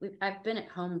 I've been at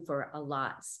home for a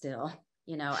lot still.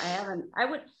 You know, I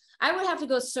would have to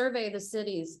go survey the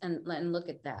cities and look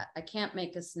at that. I can't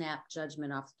make a snap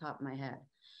judgment off the top of my head.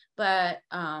 But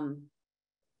I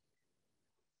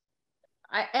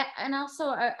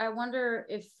wonder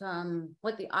if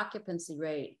what the occupancy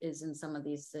rate is in some of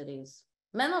these cities.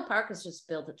 Menlo Park has just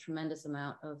built a tremendous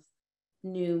amount of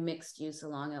new mixed use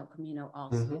along El Camino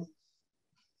also.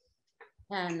 Mm-hmm.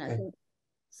 And I think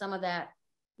some of that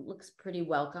looks pretty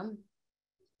welcome.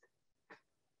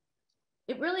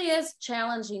 It really is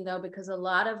challenging though, because a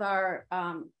lot of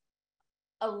the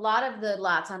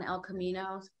lots on El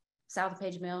Camino, south of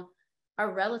Page Mill,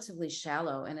 are relatively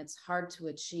shallow, and it's hard to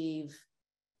achieve.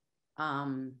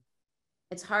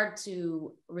 It's hard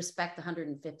to respect the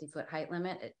 150-foot height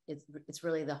limit. It's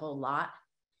really the whole lot,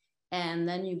 and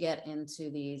then you get into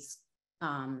these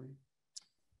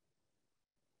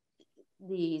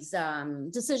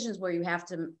decisions where you have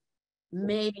to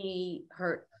maybe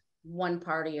hurt one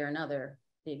party or another,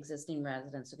 the existing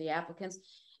residents or the applicants.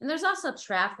 And there's also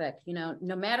traffic. You know,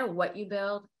 no matter what you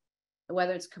build,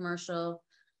 whether it's commercial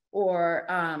or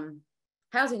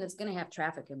housing, it's going to have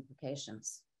traffic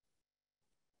implications.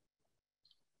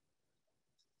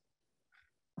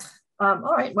 All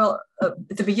right. Well,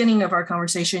 at the beginning of our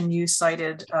conversation, you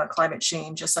cited climate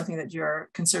change as something that you're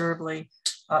considerably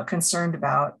concerned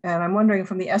about. And I'm wondering,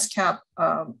 from the SCAP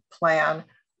plan,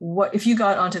 what, if you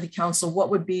got onto the council, what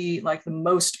would be like the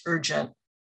most urgent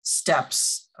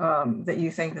steps that you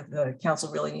think that the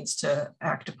council really needs to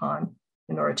act upon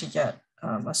in order to get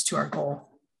us to our goal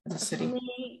as a city?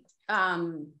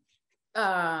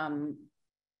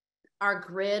 Our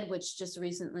grid, which just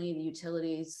recently the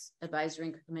Utilities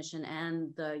Advisory Commission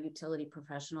and the utility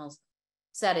professionals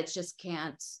said it just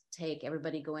can't take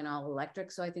everybody going all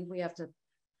electric. So I think we have to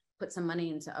put some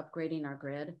money into upgrading our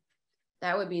grid.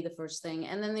 That would be the first thing.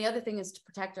 And then the other thing is to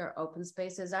protect our open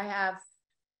spaces.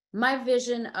 My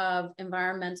vision of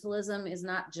environmentalism is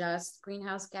not just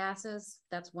greenhouse gases.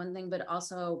 That's one thing, but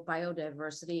also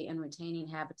biodiversity and retaining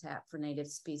habitat for native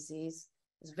species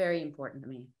is very important to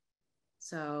me.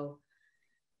 So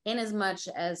in as much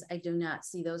as I do not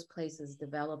see those places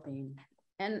developing,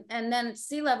 and then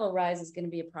sea level rise is going to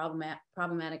be a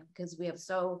problematic because we have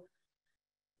so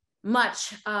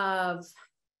much of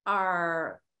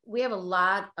we have a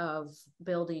lot of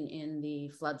building in the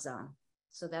flood zone.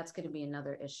 So that's going to be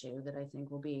another issue that I think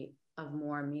will be of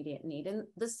more immediate need. And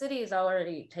the city is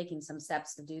already taking some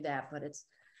steps to do that, but it's,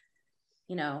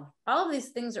 you know, all of these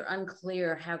things are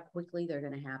unclear how quickly they're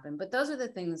going to happen. But those are the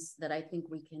things that I think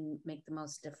we can make the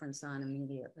most difference on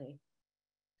immediately.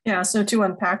 Yeah, so to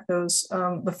unpack those,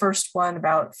 the first one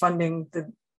about funding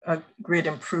the grid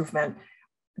improvement,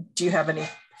 do you have any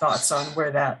thoughts on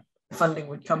where that funding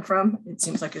would come from? It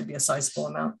seems like it'd be a sizable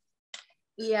amount.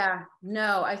 Yeah,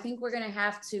 no, I think we're going to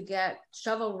have to get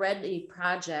shovel ready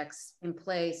projects in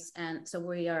place. And so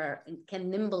we can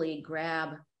nimbly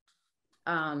grab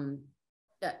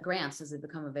grants as they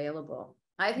become available.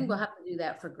 I think we'll have to do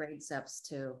that for grade steps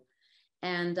too.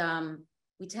 And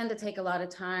we tend to take a lot of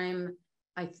time,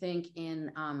 I think,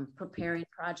 in preparing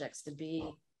projects to be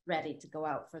ready to go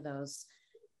out for those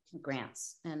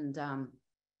grants. And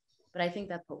but I think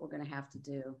that's what we're going to have to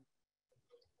do.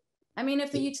 I mean,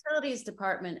 if the utilities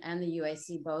department and the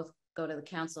UIC both go to the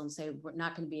council and say, we're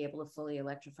not going to be able to fully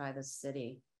electrify the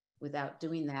city without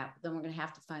doing that, then we're going to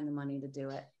have to find the money to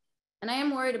do it. And I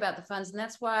am worried about the funds. And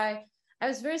that's why I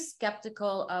was very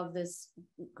skeptical of this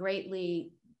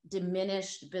greatly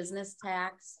diminished business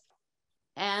tax.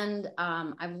 And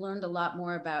I've learned a lot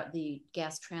more about the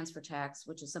gas transfer tax,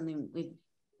 which is something we've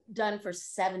done for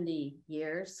 70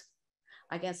 years,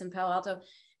 I guess, in Palo Alto.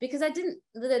 Because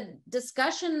the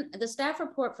discussion, the staff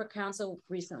report for council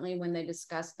recently when they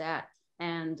discussed that,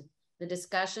 and the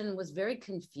discussion was very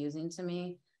confusing to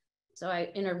me. So I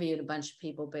interviewed a bunch of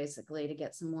people basically to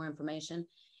get some more information.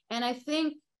 And I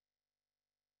think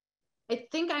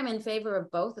I'm in favor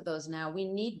of both of those now. We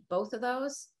need both of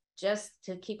those just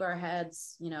to keep our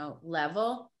heads,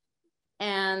 level.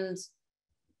 And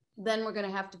then we're going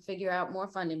to have to figure out more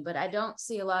funding, but I don't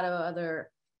see a lot of other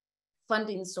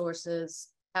funding sources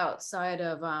outside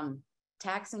of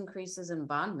tax increases and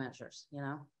bond measures,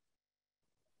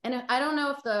 And I don't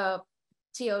know if the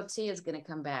TOT is going to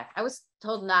come back. I was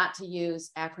told not to use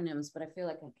acronyms, but I feel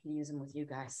like I can use them with you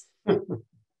guys. You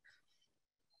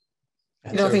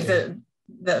don't think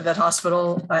that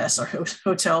hospital,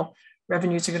 hotel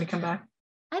revenues are going to come back?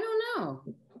 I don't know.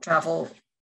 Travel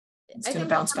is going to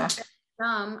bounce back.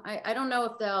 I don't know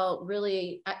if they'll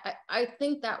really. I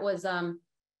think that was.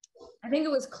 I think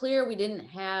it was clear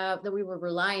that we were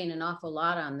relying an awful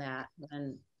lot on that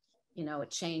when,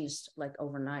 it changed like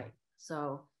overnight.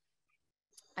 So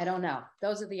I don't know.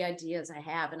 Those are the ideas I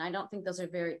have. And I don't think those are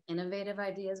very innovative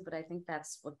ideas, but I think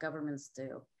that's what governments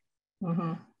do.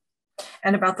 Mm-hmm.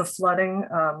 And about the flooding,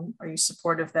 are you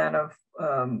supportive then of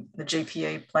the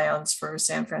JPA plans for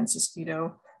San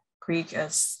Francisco Creek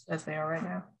as they are right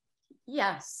now?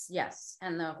 Yes.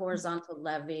 And the horizontal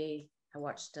levee, I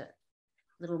watched a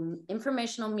little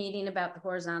informational meeting about the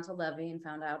horizontal levee and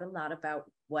found out a lot about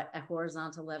what a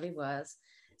horizontal levee was.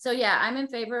 So yeah, I'm in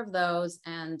favor of those.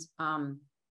 And I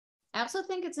also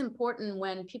think it's important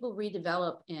when people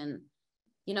redevelop in,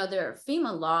 there are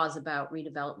FEMA laws about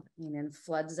redeveloping in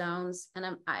flood zones.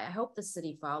 And I hope the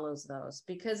city follows those,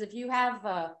 because if you have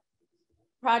a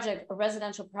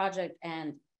residential project,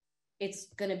 and it's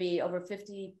going to be over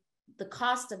 50, the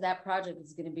cost of that project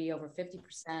is going to be over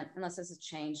 50%, unless this has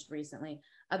changed recently,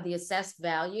 of the assessed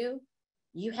value.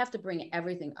 You have to bring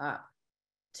everything up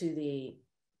to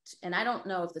and I don't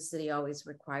know if the city always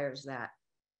requires that.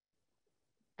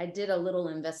 I did a little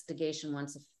investigation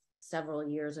once several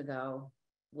years ago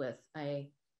with a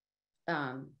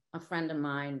friend of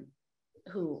mine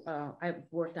who I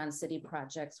worked on city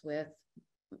projects with,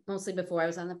 mostly before I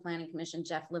was on the planning commission,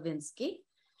 Jeff Levinsky.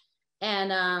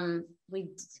 And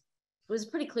it was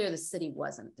pretty clear the city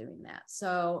wasn't doing that.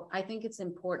 So I think it's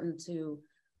important to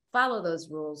follow those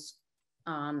rules,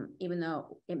 even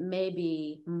though it may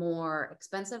be more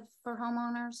expensive for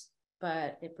homeowners,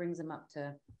 but it brings them up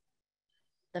to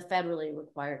the federally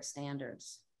required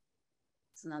standards.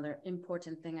 It's another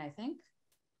important thing, I think.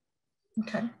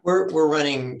 Okay. We're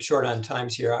running short on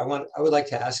times here. I would like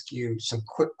to ask you some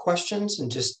quick questions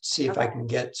and just see if I can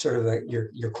get sort of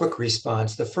your quick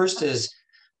response. The first is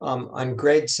on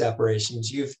grade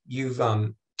separations. You've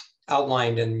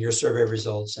outlined in your survey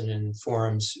results and in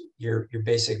forums your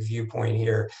basic viewpoint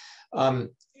here,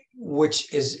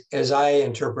 which is, as I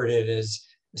interpret it, is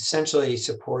essentially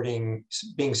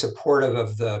being supportive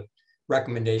of the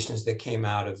recommendations that came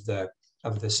out of the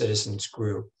citizens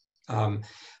group.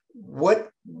 Where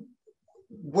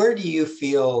do you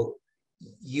feel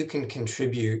you can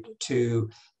contribute to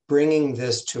bringing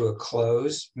this to a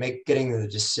close, getting the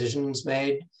decisions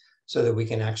made so that we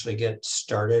can actually get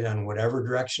started on whatever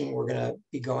direction we're going to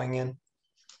be going in?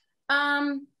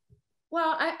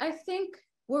 Well, I think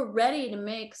we're ready to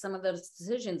make some of those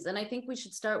decisions. And I think we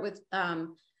should start with the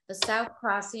south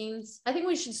crossings. I think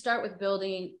we should start with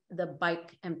building the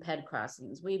bike and ped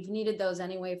crossings. We've needed those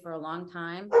anyway for a long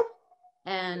time.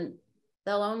 And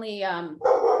they'll only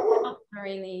help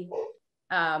during the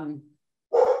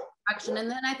action. And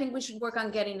then I think we should work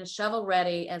on getting a shovel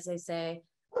ready, as they say,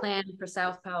 plan for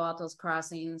South Palo Alto's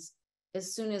crossings.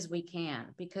 as soon as we can,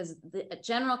 because the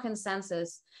general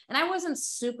consensus, and I wasn't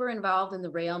super involved in the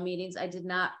rail meetings. I did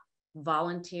not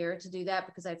volunteer to do that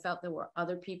because I felt there were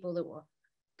other people that were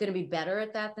going to be better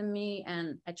at that than me.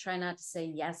 And I try not to say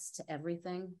yes to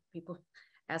everything people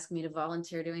ask me to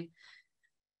volunteer doing.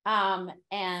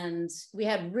 And we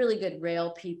had really good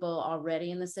rail people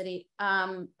already in the city.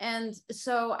 And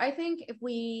so I think if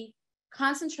we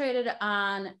concentrated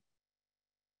on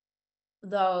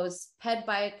those ped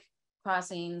bike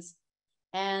crossings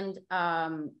and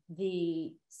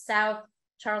the South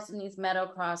Charleston East Meadow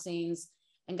crossings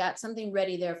and got something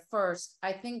ready there first,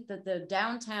 I think that the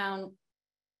downtown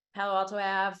Palo Alto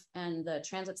Ave and the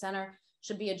transit center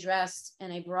should be addressed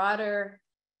in a broader,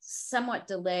 somewhat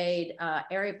delayed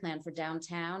area plan for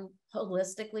downtown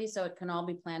holistically, so it can all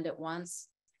be planned at once.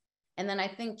 And then I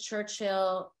think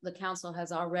Churchill, the council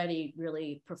has already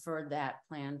really preferred that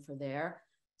plan for there.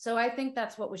 So I think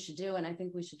that's what we should do. And I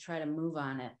think we should try to move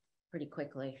on it pretty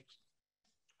quickly.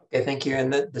 Okay, thank you.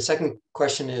 And the second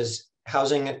question is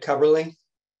housing at Cubberley?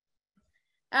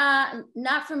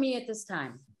 Not for me at this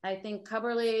time. I think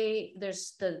Cubberley,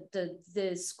 there's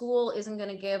the school isn't going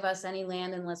to give us any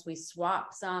land unless we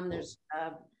swap some. There's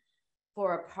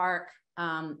for a park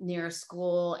near a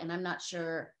school, and I'm not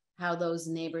sure how those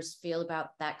neighbors feel about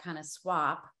that kind of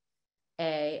swap.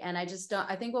 And I just don't,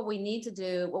 I think what we need to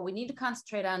do, what we need to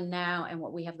concentrate on now and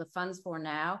what we have the funds for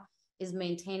now is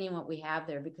maintaining what we have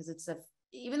there, because it's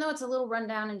even though it's a little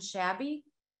rundown and shabby,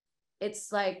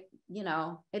 it's like, you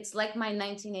know, it's like my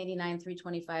 1989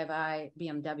 325i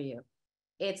BMW.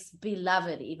 It's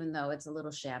beloved, even though it's a little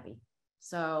shabby.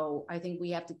 So I think we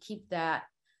have to keep that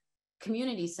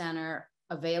community center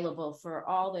available for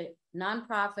all the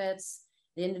nonprofits,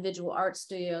 the individual art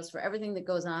studios, for everything that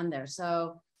goes on there.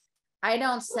 So I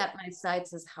don't set my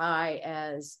sights as high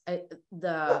as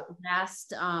the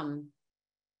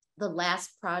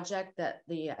last project that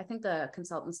I think the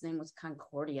consultant's name was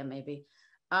Concordia, maybe,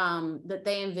 that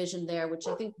they envisioned there, which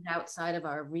I think is outside of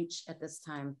our reach at this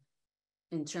time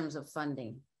in terms of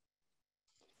funding.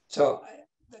 So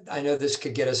I know this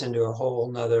could get us into a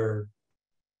whole nother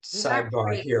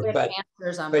sidebar here,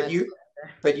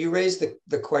 but you raised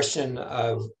the question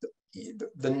of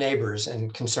the neighbors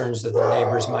and concerns that the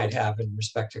neighbors might have in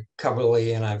respect to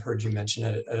Cubberley, and I've heard you mention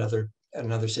it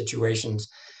in other situations.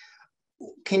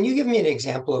 Can you give me an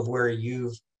example of where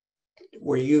you've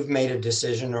made a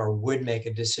decision or would make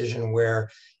a decision where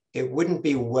it wouldn't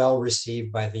be well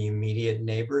received by the immediate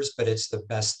neighbors, but it's the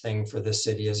best thing for the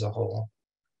city as a whole?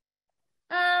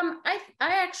 I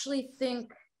actually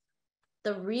think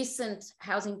the recent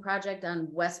housing project on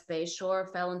West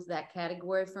Bayshore fell into that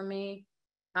category for me.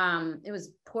 It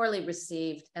was poorly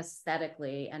received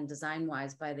aesthetically and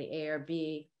design-wise by the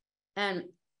ARB. And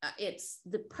it's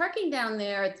the parking down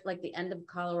there at like the end of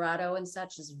Colorado and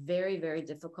such is very, very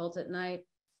difficult at night.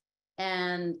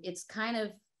 And it's kind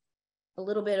of a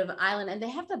little bit of an island, and they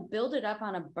have to build it up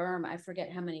on a berm. I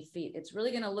forget how many feet. It's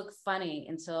really going to look funny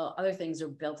until other things are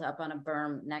built up on a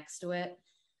berm next to it.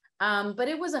 But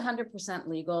it was 100%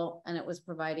 legal, and it was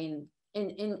providing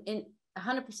in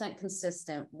 100%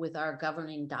 consistent with our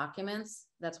governing documents.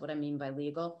 That's what I mean by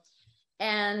legal.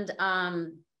 And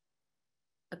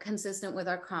consistent with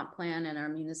our comp plan and our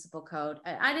municipal code.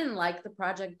 I didn't like the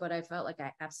project, but I felt like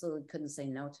I absolutely couldn't say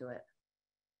no to it.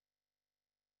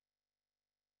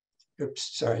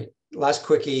 Oops, sorry. Last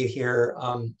quickie here.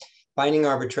 Binding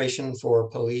arbitration for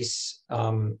police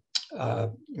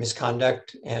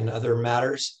misconduct and other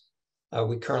matters.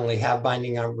 We currently have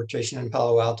binding arbitration in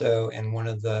Palo Alto, and one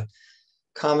of the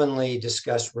commonly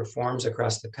discussed reforms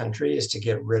across the country is to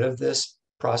get rid of this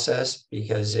process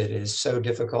because it is so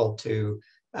difficult to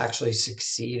actually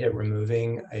succeed at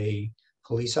removing a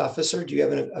police officer. Do you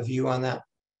have a view on that?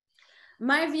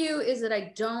 My view is that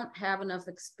I don't have enough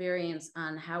experience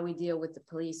on how we deal with the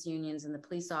police unions and the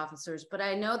police officers, but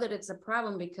I know that it's a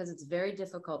problem because it's very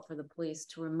difficult for the police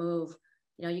to remove,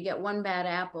 you know, you get one bad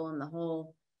apple and the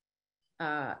whole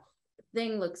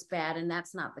thing looks bad, and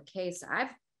that's not the case.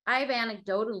 I've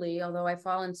anecdotally, although I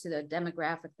fall into the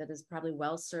demographic that is probably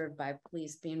well served by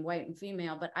police being white and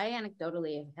female, but I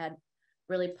anecdotally have had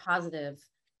really positive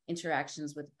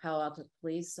interactions with Palo Alto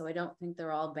police, so I don't think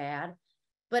they're all bad.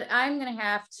 But I'm going to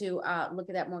have to look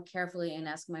at that more carefully and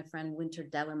ask my friend Winter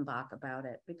Dellenbach about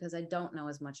it, because I don't know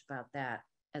as much about that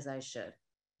as I should.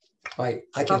 I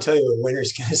can tell you what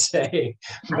Winter's going to say,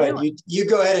 but you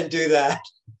go ahead and do that.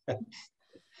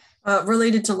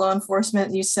 Related to law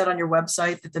enforcement, you said on your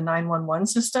website that the 911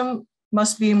 system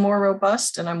must be more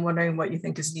robust, and I'm wondering what you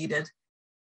think is needed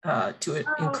to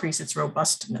increase its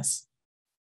robustness.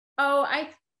 Oh,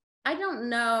 I don't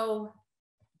know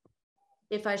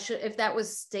if that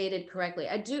was stated correctly.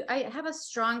 I have a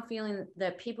strong feeling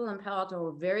that people in Palo Alto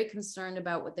are very concerned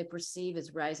about what they perceive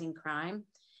as rising crime.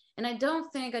 And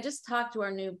I just talked to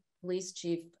our new police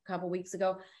chief a couple weeks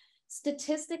ago.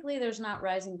 Statistically, there's not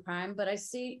rising crime, but I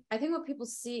think what people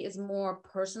see is more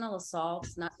personal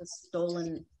assaults, not the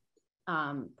stolen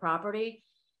property.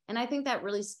 And I think that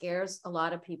really scares a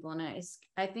lot of people. And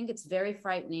I think it's very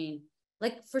frightening.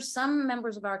 Like for some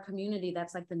members of our community,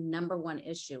 that's like the #1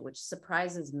 issue, which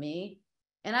surprises me.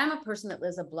 And I'm a person that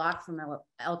lives a block from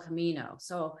El Camino.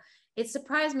 So it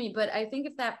surprised me, but I think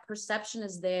if that perception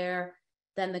is there,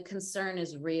 then the concern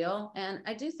is real. And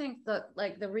I do think that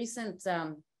like the recent,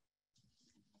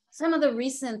 some of the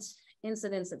recent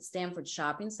incidents at Stanford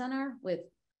Shopping Center with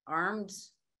armed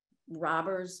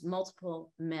robbers,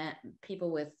 multiple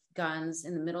people with guns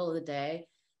in the middle of the day,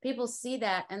 people see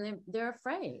that and they're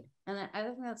afraid. And I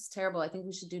think that's terrible. I think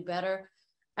we should do better.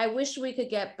 I wish we could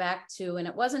get back to, and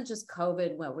it wasn't just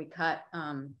COVID where we cut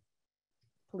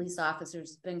police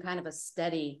officers. It's been kind of a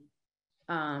steady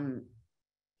problem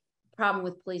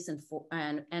with police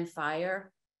and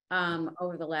fire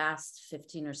over the last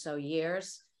 15 or so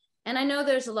years. And I know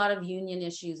there's a lot of union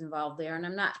issues involved there.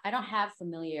 And I don't have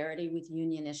familiarity with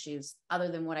union issues other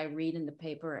than what I read in the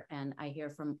paper and I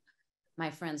hear from my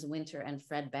friends Winter and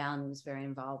Fred Ballin, who's very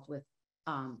involved with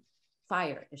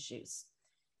fire issues.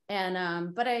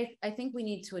 And but I think we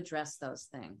need to address those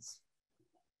things.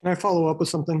 Can I follow up with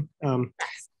something?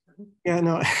 Yeah,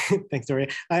 no, thanks, Doria.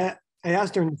 I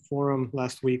asked during the forum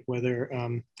last week whether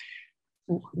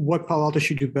what Palo Alto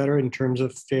should do better in terms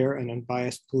of fair and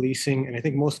unbiased policing. And I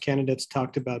think most candidates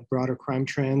talked about broader crime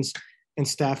trends and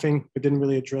staffing, but didn't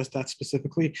really address that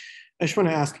specifically. I just want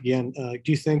to ask again, do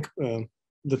you think the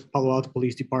Palo Alto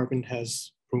Police Department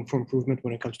has room for improvement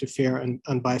when it comes to fair and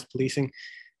unbiased policing?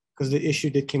 Because the issue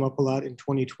did came up a lot in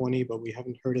 2020, but we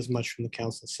haven't heard as much from the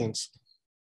council since.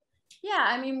 Yeah,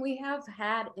 I mean, we have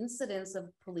had incidents of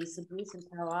police abuse in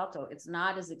Palo Alto. It's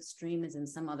not as extreme as in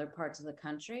some other parts of the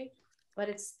country, but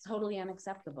it's totally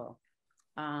unacceptable.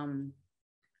 And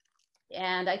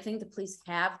I think the police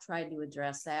have tried to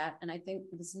address that. And I think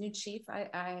this new chief,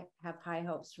 I have high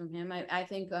hopes from him. I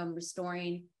think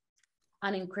restoring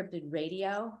unencrypted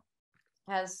radio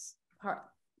has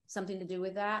something to do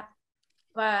with that.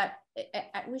 But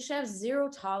we should have zero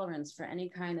tolerance for any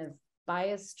kind of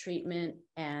biased treatment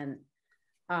and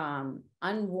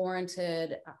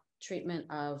unwarranted treatment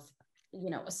of,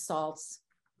 assaults,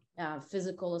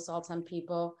 physical assaults on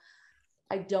people.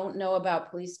 I don't know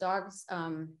about police dogs.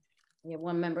 We have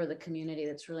one member of the community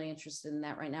that's really interested in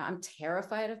that right now. I'm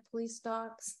terrified of police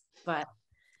dogs, but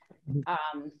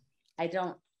I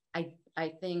don't have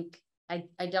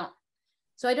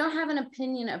an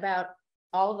opinion about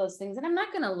all of those things. And I'm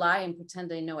not going to lie and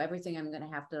pretend I know everything I'm going to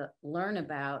have to learn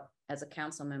about as a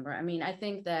council member. I mean, I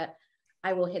think that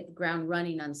I will hit the ground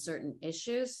running on certain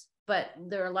issues, but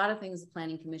there are a lot of things the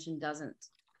Planning Commission doesn't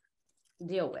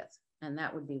deal with. And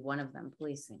that would be one of them,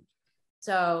 policing.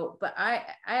 So, but I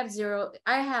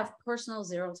have personal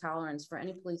zero tolerance for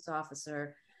any police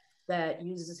officer that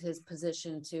uses his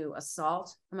position to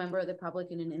assault a member of the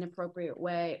public in an inappropriate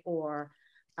way or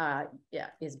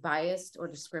is biased or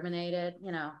discriminated.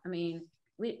 I mean,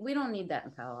 we don't need that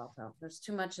in Palo Alto. There's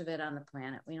too much of it on the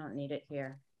planet. We don't need it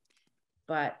here.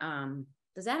 But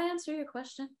does that answer your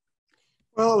question?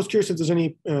 Well, I was curious if there's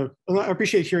any, I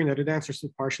appreciate hearing that it answers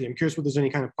it partially. I'm curious if there's any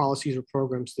kind of policies or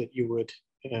programs that you would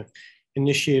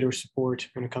initiate or support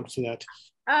when it comes to that.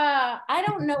 I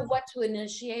don't know what to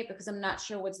initiate because I'm not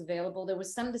sure what's available. There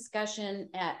was some discussion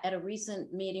at a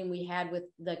recent meeting we had with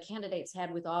the candidates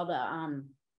with all the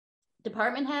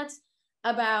department heads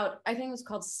about, I think it was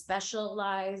called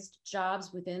specialized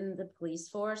jobs within the police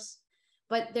force.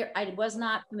 But I was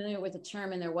not familiar with the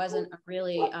term, and there wasn't a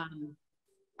really,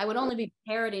 I would only be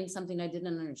parroting something I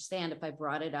didn't understand if I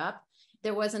brought it up.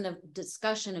 There wasn't a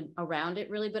discussion around it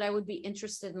really, but I would be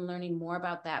interested in learning more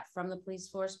about that from the police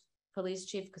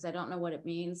chief, because I don't know what it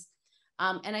means.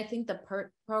 And I think the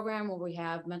PERT program where we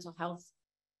have mental health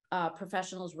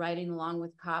professionals riding along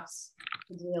with cops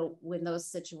to deal when those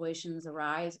situations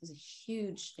arise is a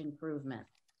huge improvement.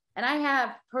 And I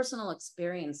have personal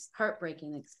experience,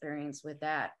 heartbreaking experience with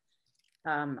that.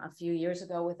 A few years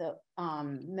ago with a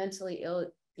mentally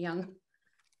ill young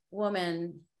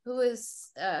woman who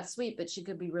is sweet, but she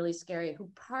could be really scary, who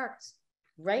parked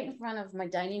right in front of my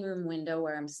dining room window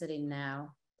where I'm sitting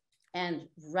now and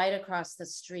right across the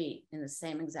street in the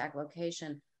same exact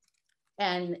location.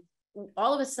 And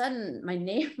all of a sudden, my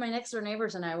next door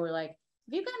neighbors and I were like, have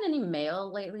you gotten any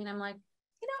mail lately? And I'm like,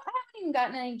 I haven't even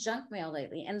gotten any junk mail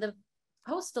lately. And the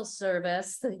postal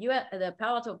service, the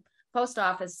Palo Alto post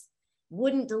office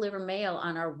wouldn't deliver mail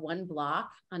on our one block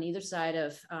on either side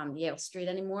of Yale Street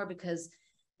anymore because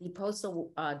the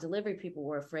postal delivery people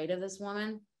were afraid of this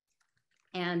woman.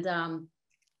 And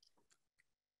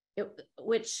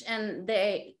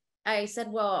I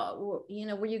said, well, you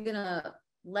know, were you gonna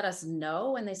let us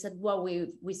know? And they said, well,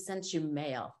 we sent you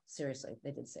mail. Seriously,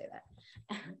 they did say that.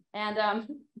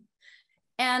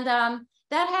 and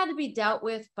that had to be dealt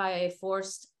with by a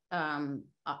forced a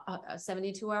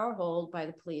 72-hour hold by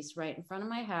the police right in front of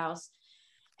my house.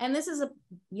 And this is a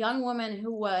young woman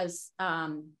who was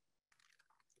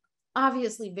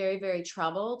obviously very, very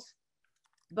troubled.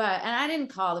 And I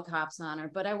didn't call the cops on her,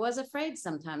 but I was afraid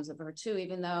sometimes of her too,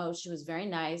 even though she was very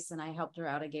nice and I helped her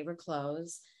out. I gave her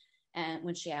clothes and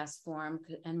when she asked for them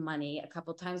and money a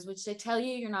couple of times, which they tell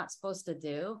you you're not supposed to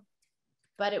do.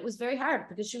 But it was very hard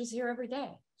because she was here every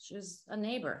day. She was a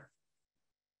neighbor.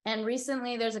 And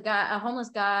recently there's a homeless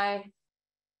guy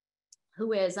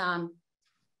who is,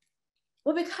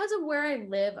 well, because of where I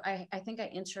live, I think I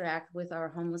interact with our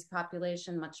homeless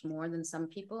population much more than some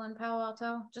people in Palo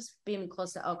Alto, just being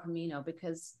close to El Camino,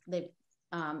 because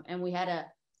and we had a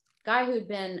guy who'd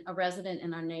been a resident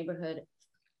in our neighborhood.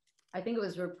 I think it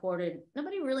was reported,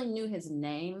 nobody really knew his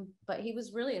name, but he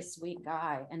was really a sweet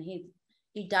guy. And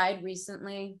he died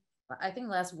recently, I think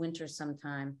last winter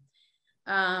sometime,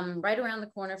 right around the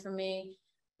corner from me.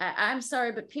 I'm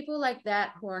sorry, but people like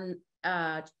that who are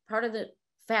part of the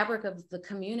fabric of the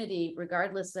community,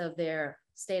 regardless of their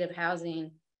state of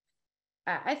housing,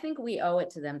 I think we owe it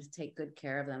to them to take good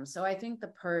care of them. So I think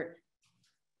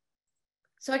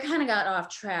so I kind of got off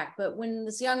track, but when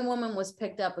this young woman was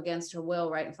picked up against her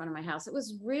will right in front of my house, it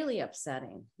was really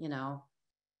upsetting, you know,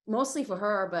 mostly for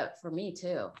her, but for me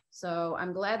too. So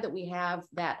I'm glad that we have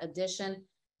that addition.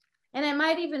 And it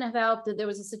might even have helped that there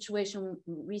was a situation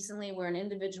recently where an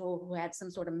individual who had some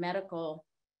sort of medical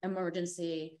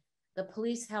emergency, the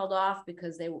police held off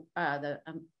because they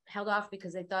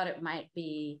thought it might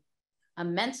be a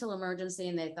mental emergency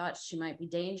and they thought she might be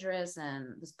dangerous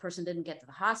and this person didn't get to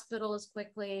the hospital as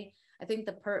quickly. I think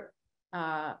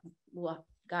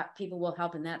people will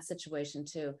help in that situation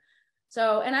too.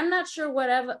 So, and I'm not sure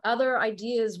what other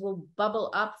ideas will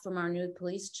bubble up from our new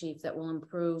police chief that will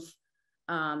improve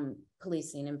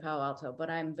policing in Palo Alto, but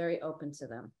I'm very open to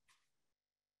them.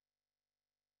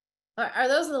 Are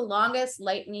those the longest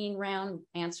lightning round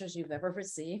answers you've ever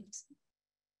received?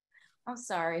 I'm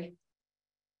sorry.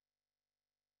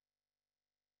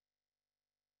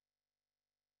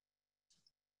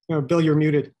 Bill, you're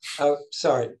muted. Oh,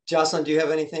 sorry. Jocelyn, do you have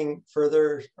anything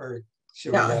further or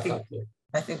should we wrap up here?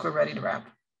 I think we're ready to wrap.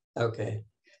 Okay.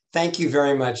 Thank you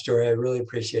very much, Doria. I really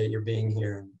appreciate your being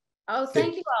here. Oh,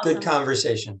 thank you all. Good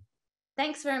conversation.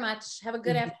 Thanks very much. Have a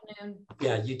good afternoon.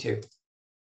 Yeah, you too.